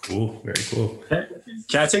 Cool, very cool.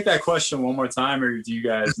 Can I take that question one more time, or do you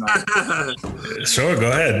guys not? Sure,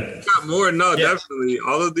 go ahead. Got more? No, definitely.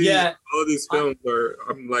 All of these films are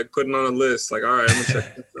I'm like putting on a list. Like, all right, I'm gonna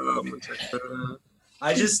check this out. I'm gonna check that out.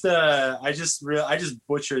 I just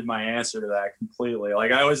butchered my answer to that completely. Like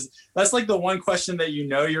that's like the one question that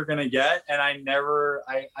you're gonna get, and I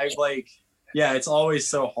like, yeah, it's always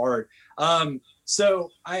so hard. So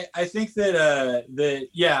I think that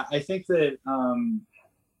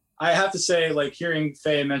I have to say, like, hearing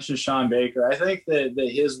Faye mention Sean Baker, I think that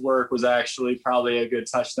his work was actually probably a good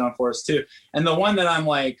touchstone for us too. And the one that I'm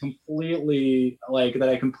like completely like that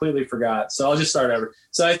I completely forgot. So I'll just start over.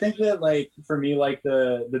 So I think that like for me, like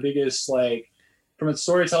the biggest, like from a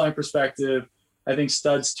storytelling perspective, I think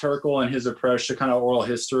Studs Terkel and his approach to kind of oral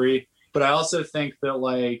history. But I also think that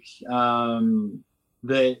like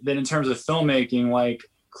that in terms of filmmaking, like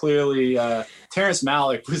clearly Terrence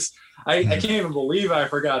Malick was. I can't even believe I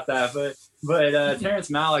forgot that, but Terrence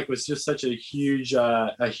Malick was just such a huge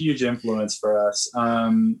influence for us,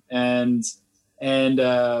 and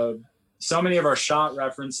so many of our shot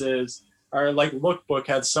references, our like lookbook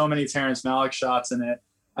had so many Terrence Malick shots in it.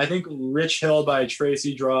 I think Rich Hill by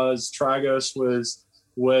Tracy Draws Tragos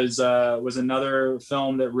was another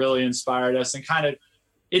film that really inspired us, and kind of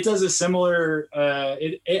it does a similar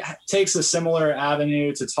it takes a similar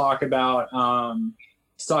avenue to talk about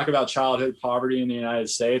childhood poverty in the United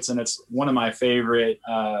States, and it's one of my favorite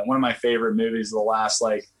movies of the last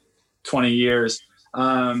like 20 years.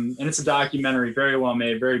 And it's a documentary, very well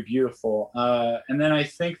made, very beautiful. And then I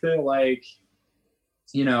think that like,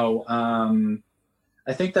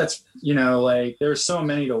 I think that's, like there's so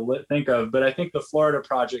many to think of, but I think the Florida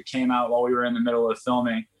Project came out while we were in the middle of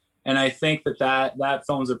filming. And I think that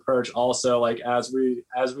film's approach also, like as we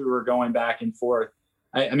were going back and forth,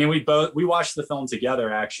 I mean, we watched the film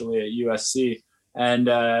together actually at USC, and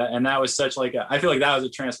that was such like I feel like that was a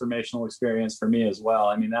transformational experience for me as well.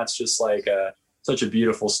 I mean, that's just like such a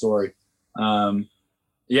beautiful story.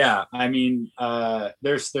 Yeah, I mean,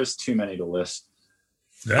 there's too many to list.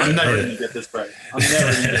 I'm never gonna get this right.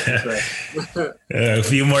 A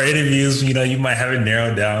few more interviews, you might have it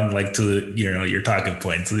narrowed down like to your talking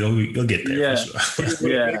points. So you'll get there. Yeah, for sure.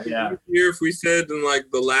 yeah. Here, if we said in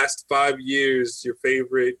like the last 5 years, your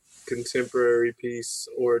favorite contemporary piece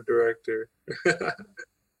or director.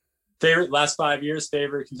 last 5 years,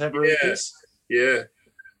 favorite contemporary piece? Yeah.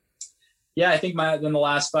 Yeah, I think in the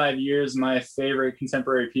last 5 years, my favorite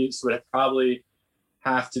contemporary piece would probably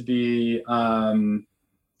have to be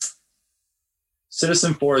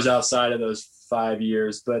Citizen4 is outside of those 5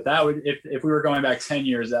 years, but that would, if we were going back 10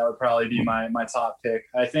 years, that would probably be my top pick.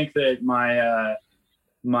 I think that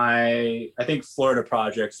I think Florida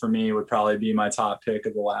Project for me would probably be my top pick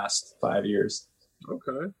of the last 5 years.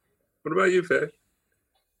 Okay. What about you, Faye?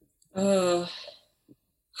 Okay,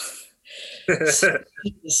 so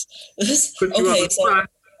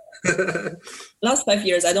last 5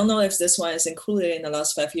 years, I don't know if this one is included in the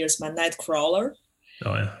last 5 years, my Nightcrawler.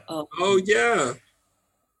 Oh yeah. Oh yeah.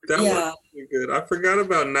 That was really good. I forgot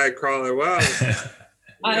about Nightcrawler. Wow.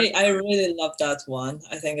 I really love that one.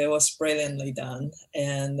 I think it was brilliantly done.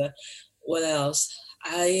 And what else?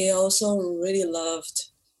 I also really loved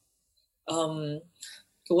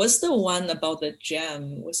what's the one about the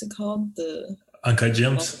gem? What's it called? The Uncut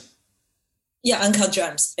Gems? Yeah, Uncut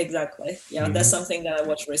Gems, exactly. Yeah, that's something that I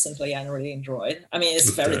watched recently and really enjoyed. I mean, it's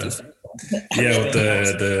with very different. Yeah, with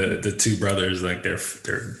the two brothers, like they're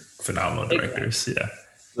phenomenal directors. Exactly.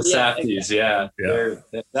 The Safdies, yeah.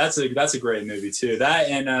 That's a great movie too. That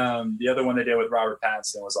and the other one they did with Robert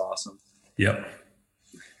Pattinson was awesome. Yep.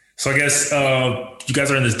 So I guess you guys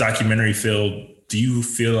are in this documentary field. Do you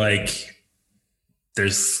feel like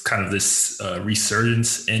there's kind of this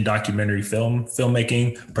resurgence in documentary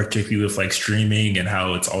filmmaking, particularly with like streaming and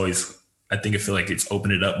how it's always, I feel like it's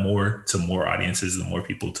opened it up more to more audiences and more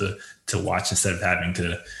people to watch instead of having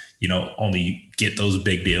to, only get those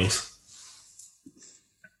big deals.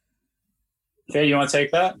 Okay, you want to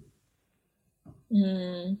take that?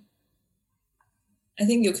 I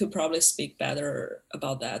think you could probably speak better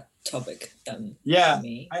about that topic than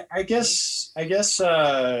me. I guess. I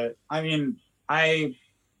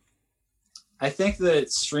think that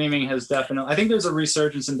streaming has definitely. I think there's a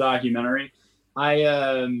resurgence in documentary.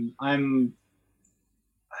 I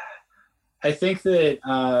think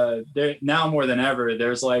that there now more than ever,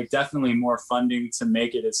 there's like definitely more funding to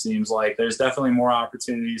make it. It seems like there's definitely more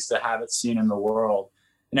opportunities to have it seen in the world,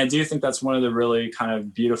 and I do think that's one of the really kind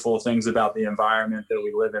of beautiful things about the environment that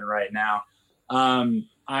we live in right now.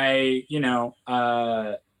 I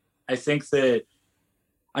think that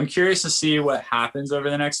I'm curious to see what happens over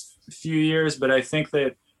the next few years, but I think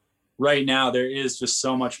that right now there is just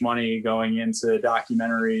so much money going into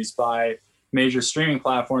documentaries by major streaming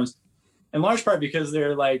platforms, in large part because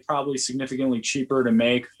they're like probably significantly cheaper to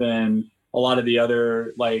make than a lot of the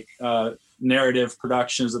other like narrative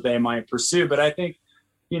productions that they might pursue. But I think,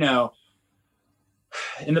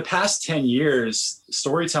 in the past 10 years,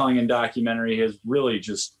 storytelling in documentary has really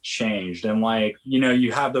just changed. And like,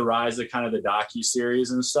 you have the rise of kind of the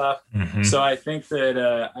docuseries and stuff. Mm-hmm. So I think that,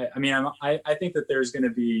 I think that there's going to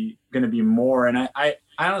be more. And I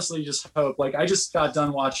honestly just hope, like, I just got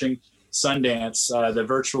done watching Sundance, the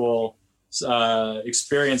virtual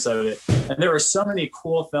experience of it. And there were so many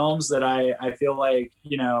cool films that I feel like,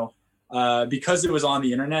 because it was on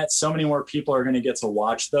the internet, so many more people are going to get to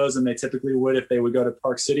watch those than they typically would if they would go to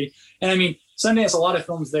Park City. And I mean, Sundance, a lot of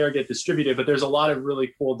films there get distributed, but there's a lot of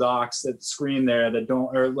really cool docs that screen there that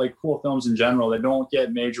don't, or like cool films in general that don't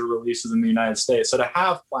get major releases in the United States. So to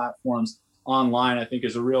have platforms online, I think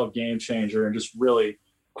is a real game changer and just really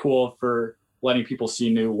cool for letting people see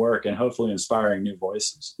new work and hopefully inspiring new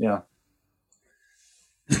voices. Yeah.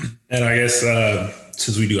 And I guess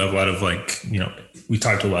since we do have a lot of we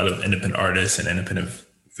talked to a lot of independent artists and independent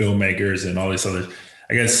filmmakers and all these other,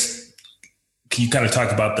 I guess, can you kind of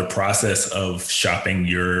talk about the process of shopping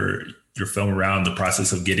your film around, the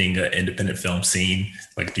process of getting an independent film seen?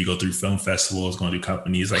 Like, do you go through film festivals, going through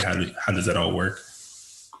companies? Like, how does that all work?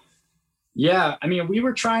 Yeah, I mean, we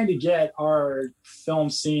were trying to get our film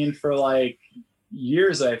seen for like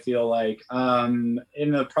years. I feel like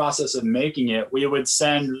in the process of making it, we would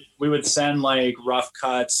send like rough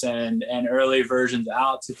cuts and early versions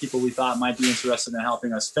out to people we thought might be interested in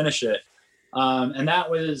helping us finish it, and that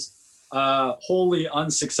was wholly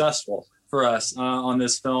unsuccessful for us on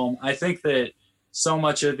this film. I think that so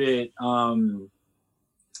much of it kind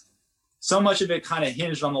of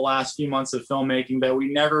hinged on the last few months of filmmaking that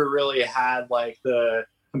we never really had like the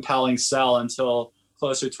compelling sell until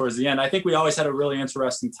closer towards the end. I think we always had a really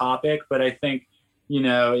interesting topic, but I think,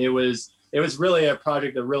 it was really a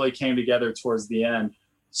project that really came together towards the end.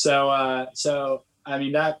 So I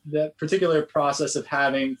mean, that particular process of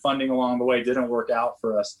having funding along the way didn't work out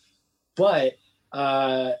for us, but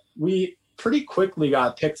we pretty quickly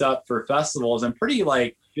got picked up for festivals and pretty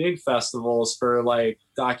like big festivals for like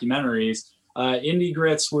documentaries. Indie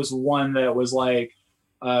Grits was one that was like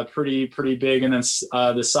pretty big. And then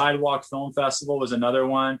the Sidewalk Film Festival was another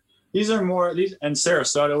one. And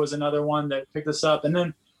Sarasota was another one that picked us up. And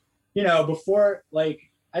then, before we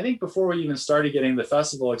even started getting the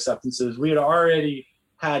festival acceptances, we had already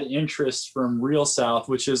had interest from Real South,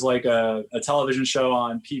 which is like a television show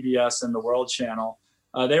on PBS and the World Channel.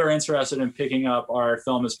 They were interested in picking up our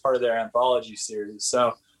film as part of their anthology series.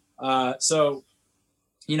 So, I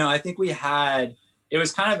think it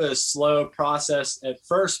was kind of a slow process at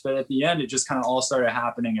first, but at the end, it just kind of all started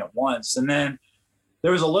happening at once. And then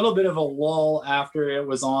there was a little bit of a lull after it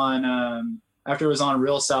was on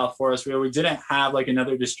Real South for us, where we didn't have like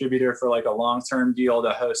another distributor for like a long-term deal to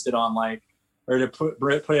host it on or to put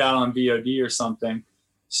it out on VOD or something.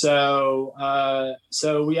 So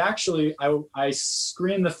we actually, I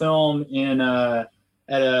screened the film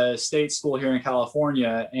at a state school here in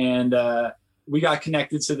California, and we got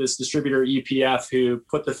connected to this distributor EPF, who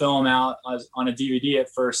put the film out on a DVD at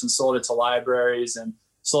first and sold it to libraries and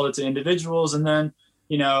sold it to individuals, and then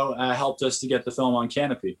helped us to get the film on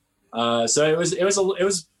Canopy. So it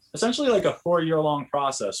was essentially like a 4-year-long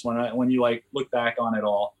process when you like look back on it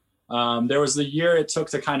all. There was the year it took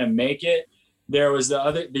to kind of make it. There was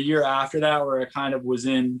the year after that where it kind of was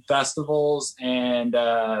in festivals and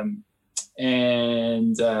then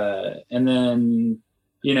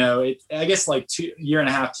I guess like 2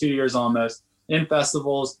 years almost in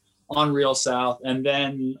festivals on Real South, and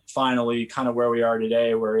then finally kind of where we are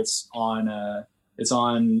today, where it's on a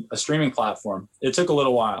streaming platform. It took a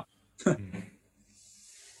little while. I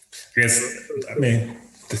mean,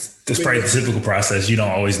 that's probably the typical process. You don't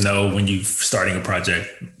always know when you're starting a project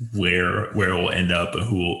where it will end up and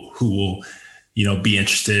who will be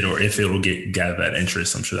interested, or if it will gather that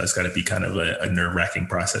interest. I'm sure that's got to be kind of a nerve-wracking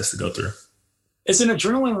process to go through. It's an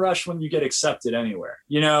adrenaline rush when you get accepted anywhere.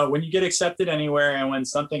 When you get accepted anywhere, and when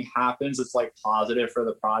something happens, it's like positive for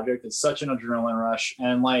the project. It's such an adrenaline rush.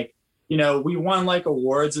 And we won like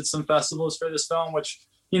awards at some festivals for this film, which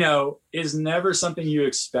is never something you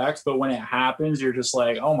expect, but when it happens, you're just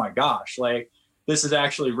like, oh my gosh, like this is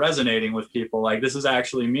actually resonating with people. Like this is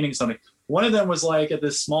actually meaning something. One of them was like at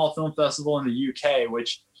this small film festival in the UK,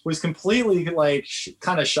 which was completely like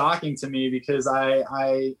kind of shocking to me, because I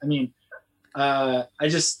mean,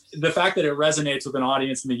 the fact that it resonates with an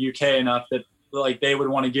audience in the UK enough that like they would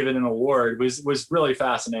want to give it an award was really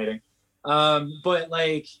fascinating. But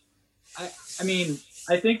like, I mean,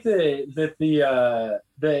 I think that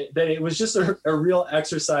it was just a real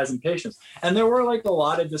exercise in patience, and there were like a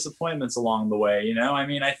lot of disappointments along the way. I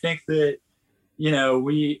mean, I think that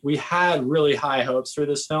we had really high hopes for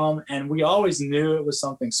this film, and we always knew it was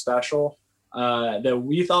something special that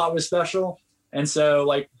we thought was special. And so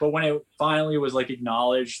but when it finally was like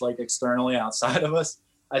acknowledged like externally outside of us,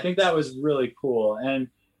 I think that was really cool. And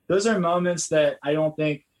those are moments that I don't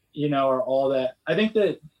think are all that. I think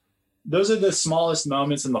that those are the smallest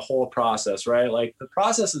moments in the whole process, right? Like the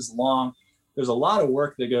process is long. There's a lot of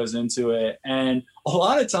work that goes into it. And a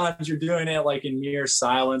lot of times you're doing it like in mere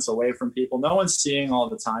silence away from people. No one's seeing all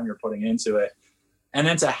the time you're putting into it. And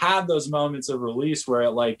then to have those moments of release where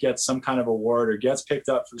it like gets some kind of award or gets picked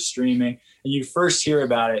up for streaming and you first hear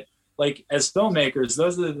about it, like as filmmakers,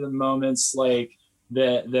 those are the moments like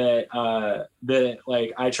that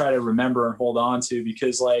like I try to remember and hold on to,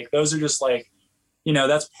 because like those are just like,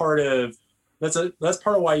 that's part of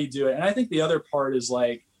why you do it. And I think the other part is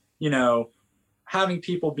like, having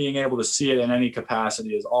people being able to see it in any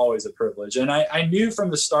capacity is always a privilege. And I knew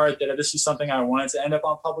from the start that this is something I wanted to end up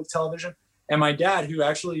on public television. And my dad, who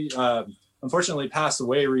actually unfortunately passed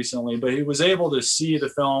away recently, but he was able to see the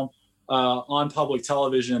film on public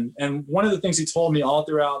television. And one of the things he told me all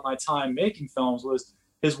throughout my time making films was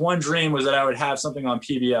his one dream was that I would have something on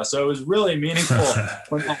PBS. So it was really meaningful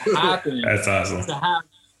when that happened. That's awesome.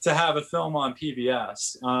 To have a film on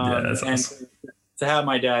PBS. That's awesome. And to have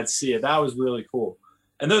my dad see it, that was really cool.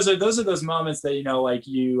 And those are those moments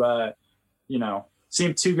that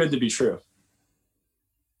seem too good to be true.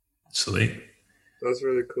 Sweet. That's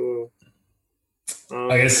really cool.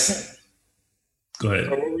 I guess. Go ahead.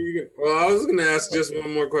 Well, I was going to ask just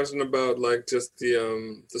one more question about like just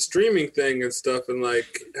the streaming thing and stuff, and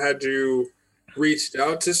like had you reached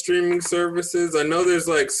out to streaming services? I know there's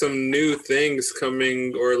like some new things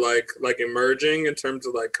coming or like emerging in terms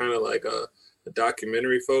of like kind of like a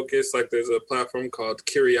documentary focus. Like there's a platform called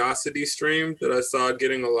Curiosity Stream that I saw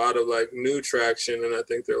getting a lot of like new traction, and I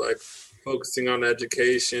think they're like focusing on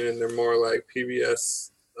education and they're more like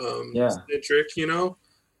PBS centric,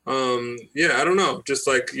 I don't know, just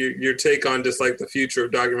like your take on just like the future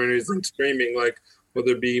of documentaries and streaming, like will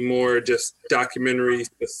there be more just documentary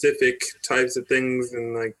specific types of things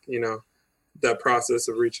and like that process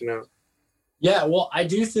of reaching out? Yeah, well, I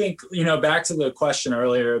do think, back to the question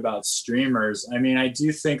earlier about streamers. I mean, I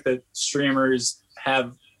do think that streamers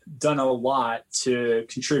have done a lot to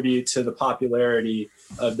contribute to the popularity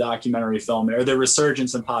of documentary film, or the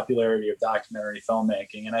resurgence in popularity of documentary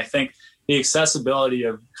filmmaking. And I think the accessibility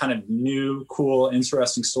of kind of new, cool,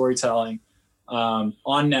 interesting storytelling on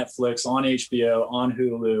Netflix, on HBO, on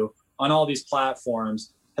Hulu, on all these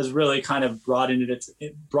platforms has really kind of brought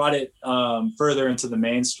it further into the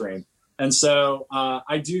mainstream. And so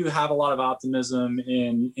I do have a lot of optimism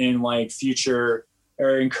in like future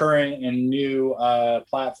or in current and new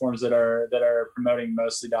platforms that are promoting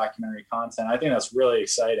mostly documentary content. I think that's really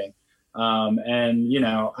exciting. I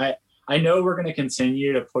know we're going to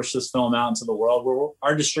continue to push this film out into the world.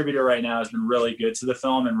 Our distributor right now has been really good to the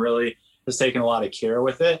film and really has taken a lot of care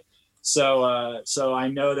with it. So I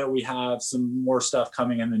know that we have some more stuff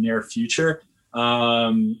coming in the near future.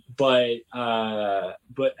 I'm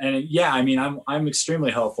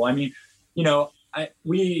extremely hopeful. I mean,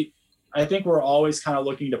 I think we're always kind of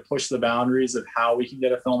looking to push the boundaries of how we can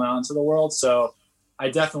get a film out into the world. So I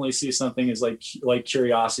definitely see something as like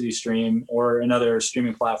Curiosity Stream or another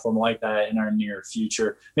streaming platform like that in our near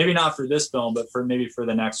future. Maybe not for this film, but for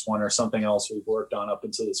the next one or something else we've worked on up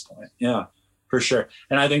until this point. Yeah, for sure.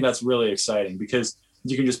 And I think that's really exciting because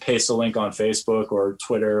you can just paste a link on Facebook or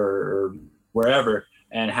Twitter or wherever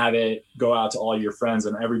and have it go out to all your friends,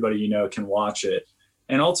 and everybody can watch it.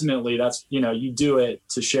 And ultimately that's, you do it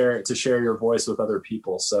to share your voice with other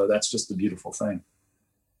people. So that's just a beautiful thing.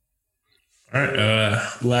 All right.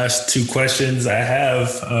 Last two questions I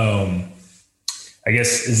have. I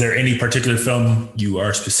guess, is there any particular film you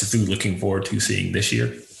are specifically looking forward to seeing this year?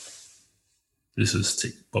 This is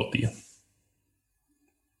to both of you.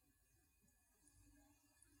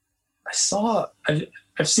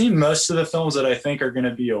 I've seen most of the films that I think are going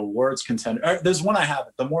to be awards contender. There's one I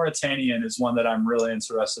haven't. The Mauritanian is one that I'm really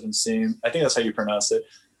interested in seeing. I think that's how you pronounce it,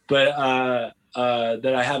 but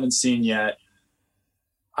that I haven't seen yet.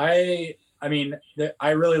 I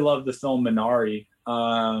really love the film Minari,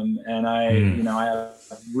 and I have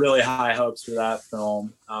really high hopes for that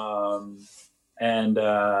film. I'm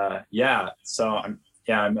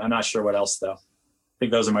not sure what else though. I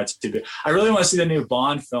think those are my two big. I really want to see the new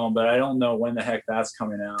Bond film, but I don't know when the heck that's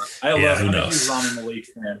coming out. I'm a huge Rami Malek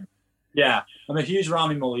fan. Yeah, I'm a huge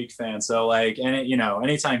Rami Malek fan. So like, and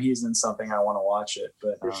anytime he's in something, I want to watch it.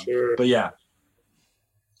 But for sure. But yeah.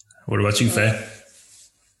 What about you, Faye?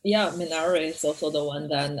 Yeah, Minari is also the one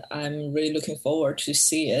that I'm really looking forward to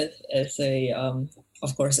see it. It's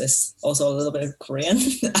of course, it's also a little bit Korean.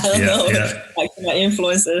 I don't know, like my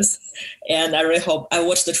influences. And I really hope, I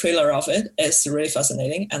watched the trailer of it. It's really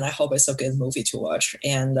fascinating. And I hope it's a good movie to watch.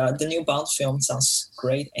 And the new Bond film sounds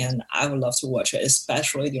great. And I would love to watch it,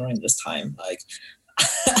 especially during this time. Like,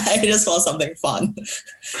 I just want something fun.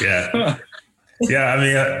 Yeah. Yeah, I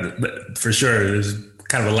mean, for sure. There's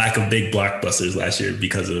kind of a lack of big blockbusters last year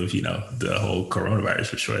because of, the whole coronavirus,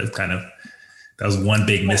 for sure. It's kind of, that was one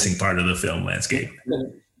big missing part of the film landscape.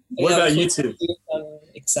 What about you two?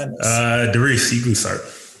 Darius, you can start.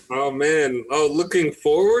 Oh, man. Oh, looking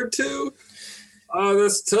forward to? Oh,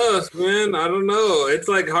 that's tough, man. I don't know. It's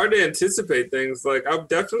like hard to anticipate things. Like, I'm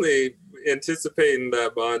definitely anticipating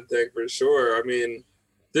that Bond thing for sure. I mean,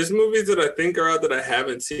 there's movies that I think are out that I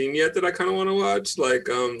haven't seen yet that I kind of want to watch. Like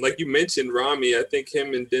you mentioned, Rami. I think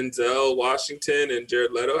him and Denzel Washington and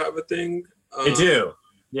Jared Leto have a thing. They do.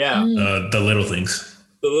 Yeah. The Little Things.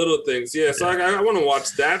 The Little Things. Yeah. So I want to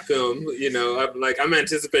watch that film. I'm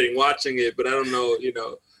anticipating watching it, but I don't know,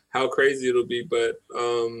 how crazy it'll be. But,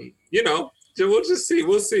 we'll just see.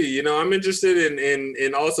 We'll see. I'm interested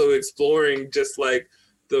in also exploring just like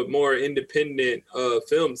the more independent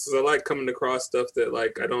films, because I like coming across stuff that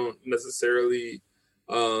like I don't necessarily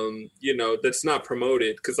that's not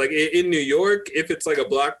promoted, because like in New York, if it's like a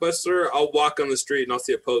blockbuster, I'll walk on the street and I'll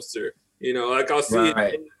see a poster, I'll see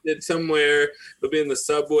it somewhere. It'll be in the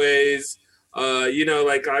subways,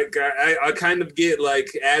 I kind of get like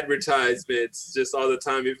advertisements just all the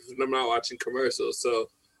time if I'm not watching commercials. So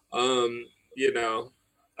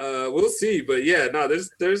we'll see, but yeah, no,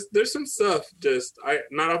 there's some stuff. Just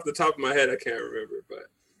not off the top of my head, I can't remember. But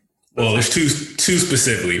there's two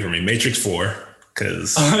specifically for me. Matrix 4,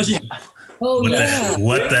 because what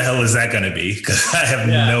the hell is that going to be? Because I have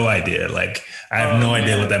no idea. Like I have no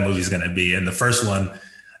idea what that movie's going to be. And the first one,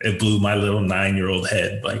 it blew my little 9-year-old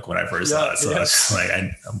head. Like when I first saw it, so I was just like,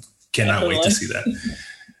 I cannot wait to see that.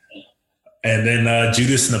 And then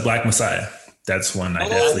Judas and the Black Messiah. That's one I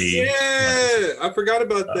definitely. Yeah, I forgot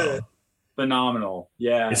about that. phenomenal.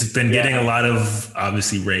 Yeah. It's been getting a lot of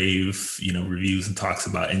obviously rave, reviews and talks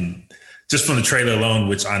about, and just from the trailer alone,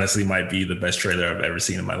 which honestly might be the best trailer I've ever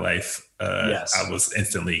seen in my life. Yes. I was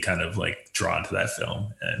instantly kind of like drawn to that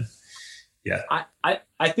film. And yeah,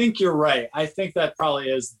 I think you're right. I think that probably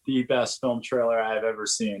is the best film trailer I've ever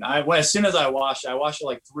seen. As soon as I watched it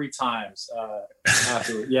like 3 times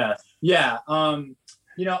after. Yeah.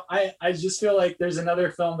 I just feel like there's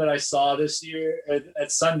another film that I saw this year at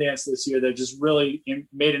Sundance this year that just really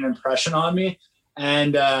made an impression on me.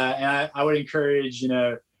 And I would encourage,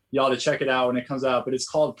 y'all to check it out when it comes out, but it's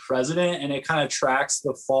called President, and it kind of tracks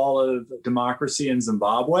the fall of democracy in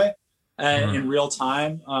Zimbabwe in real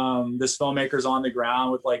time. This filmmaker's on the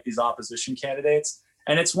ground with like these opposition candidates,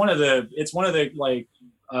 and it's one of the like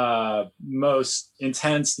most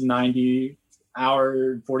intense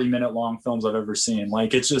 90-hour, 40-minute long films I've ever seen.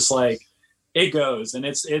 Like, it's just like, it goes, and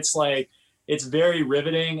it's like, it's very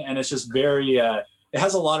riveting, and it's just very, it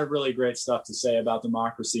has a lot of really great stuff to say about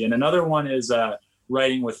democracy. And another one is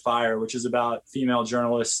Writing with Fire, which is about female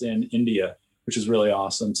journalists in India, which is really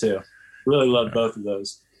awesome too. Really love both of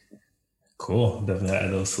those. Cool. Definitely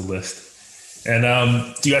add those to the list. And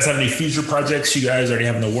do you guys have any future projects you guys already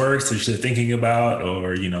have in the works that you're thinking about,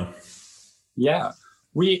 or, Yeah,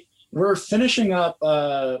 we're finishing up.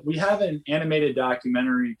 We have an animated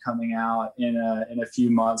documentary coming out in a few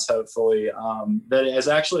months, hopefully, that is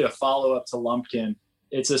actually a follow-up to Lumpkin.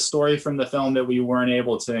 It's a story from the film that we weren't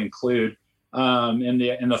able to include in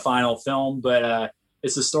the final film, but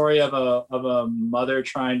it's the story of a mother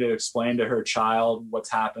trying to explain to her child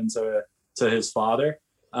what's happened to his father,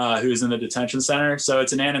 who's in the detention center. So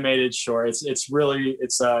it's an animated short. It's really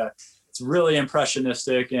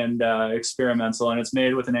impressionistic and experimental, and it's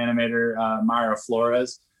made with an animator, Mayra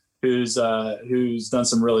Flores, who's done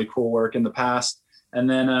some really cool work in the past, and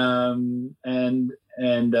then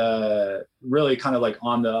really kind of like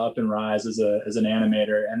on the up and rise as an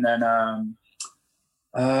animator. And then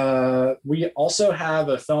we also have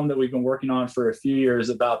a film that we've been working on for a few years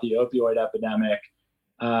about the opioid epidemic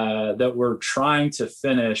that we're trying to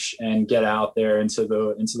finish and get out there into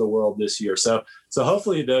the world this year. So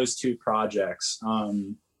hopefully those 2 projects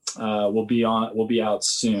will be out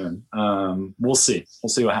soon. We'll see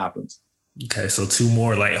what happens. Okay, so 2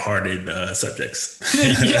 more lighthearted subjects.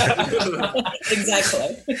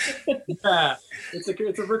 Exactly. Yeah,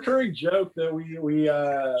 it's a recurring joke that we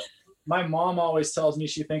my mom always tells me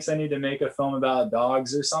she thinks I need to make a film about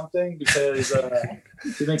dogs or something, because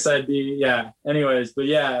she thinks I'd be, anyways, but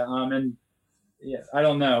and I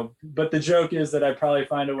don't know, but the joke is that I'd probably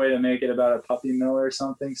find a way to make it about a puppy mill or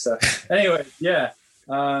something. So anyway,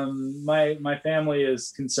 my family is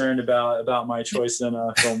concerned about my choice in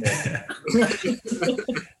filmmaking.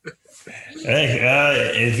 Hey,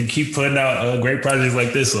 if you keep putting out great projects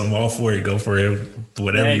like this, I'm all for it. Go for it,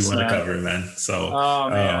 whatever Thanks, you want to man. cover, man. So,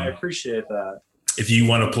 I appreciate that. If you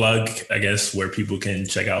want to plug, I guess, where people can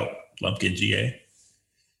check out Lumpkin GA.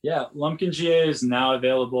 Yeah, Lumpkin GA is now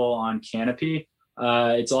available on Canopy.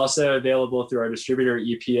 It's also available through our distributor,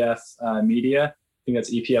 EPF Media. I think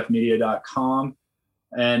that's epfmedia.com.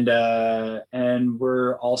 And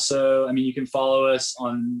we're also, you can follow us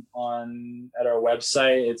on at our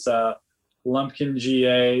website. It's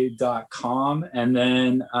lumpkinga.com. And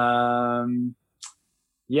then our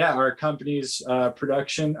company's our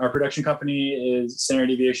production company is Standard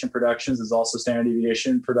Deviation Productions, is also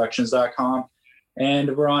standarddeviationproductions.com.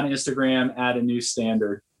 And we're on Instagram at A New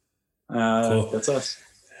Standard. Cool. That's us.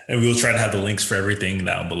 And we'll try to have the links for everything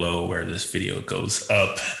down below where this video goes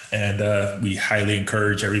up. And we highly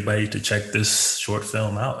encourage everybody to check this short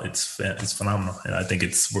film out. It's phenomenal. And I think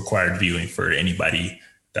it's required viewing for anybody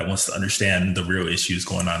that wants to understand the real issues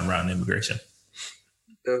going on around immigration.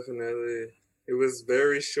 Definitely. It was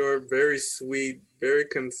very short, very sweet, very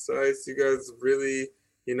concise. You guys really,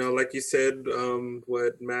 like you said,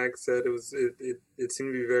 what Mag said, it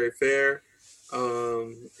seemed to be very fair.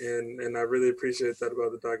 And I really appreciate that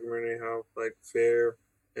about the documentary, how fair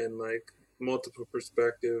and multiple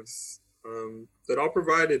perspectives that all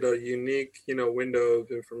provided a unique, window of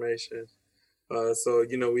information. So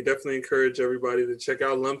we definitely encourage everybody to check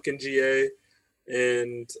out Lumpkin GA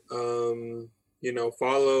and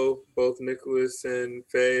follow both Nicholas and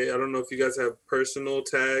Faye. I don't know if you guys have personal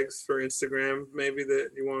tags for Instagram maybe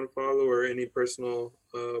that you want to follow, or any personal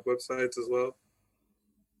websites as well.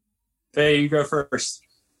 Faye, you go first.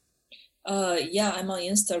 I'm on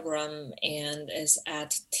Instagram, and it's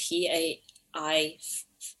at TAI 5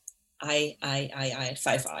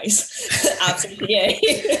 eyes after TA.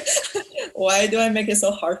 Why do I make it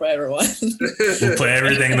so hard for everyone? We'll put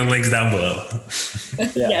everything in the links down below.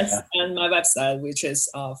 Yes, and my website, which is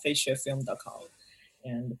feishuefilm.com,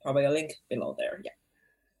 and probably a link below there. Yeah.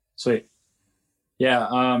 Sweet. Yeah,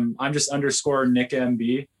 I'm just underscore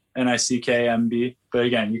NickMB, NickMB. But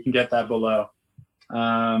again, you can get that below.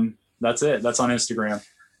 That's it. That's on Instagram.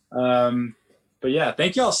 But yeah,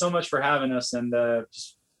 thank you all so much for having us. And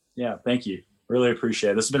thank you. Really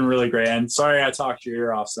appreciate it. This has been really great. And sorry I talked your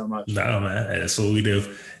ear off so much. No, man. That's what we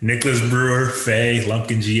do. Nicholas Brewer, Faye,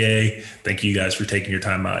 Lumpkin GA. Thank you guys for taking your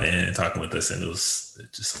time out and talking with us. And it was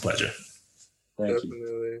just a pleasure. Thank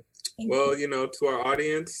you. Well, to our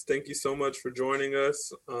audience, thank you so much for joining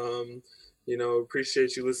us.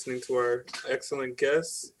 Appreciate you listening to our excellent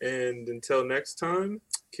guests. And until next time,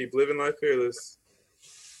 keep living life fearless.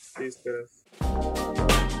 Peace, guys.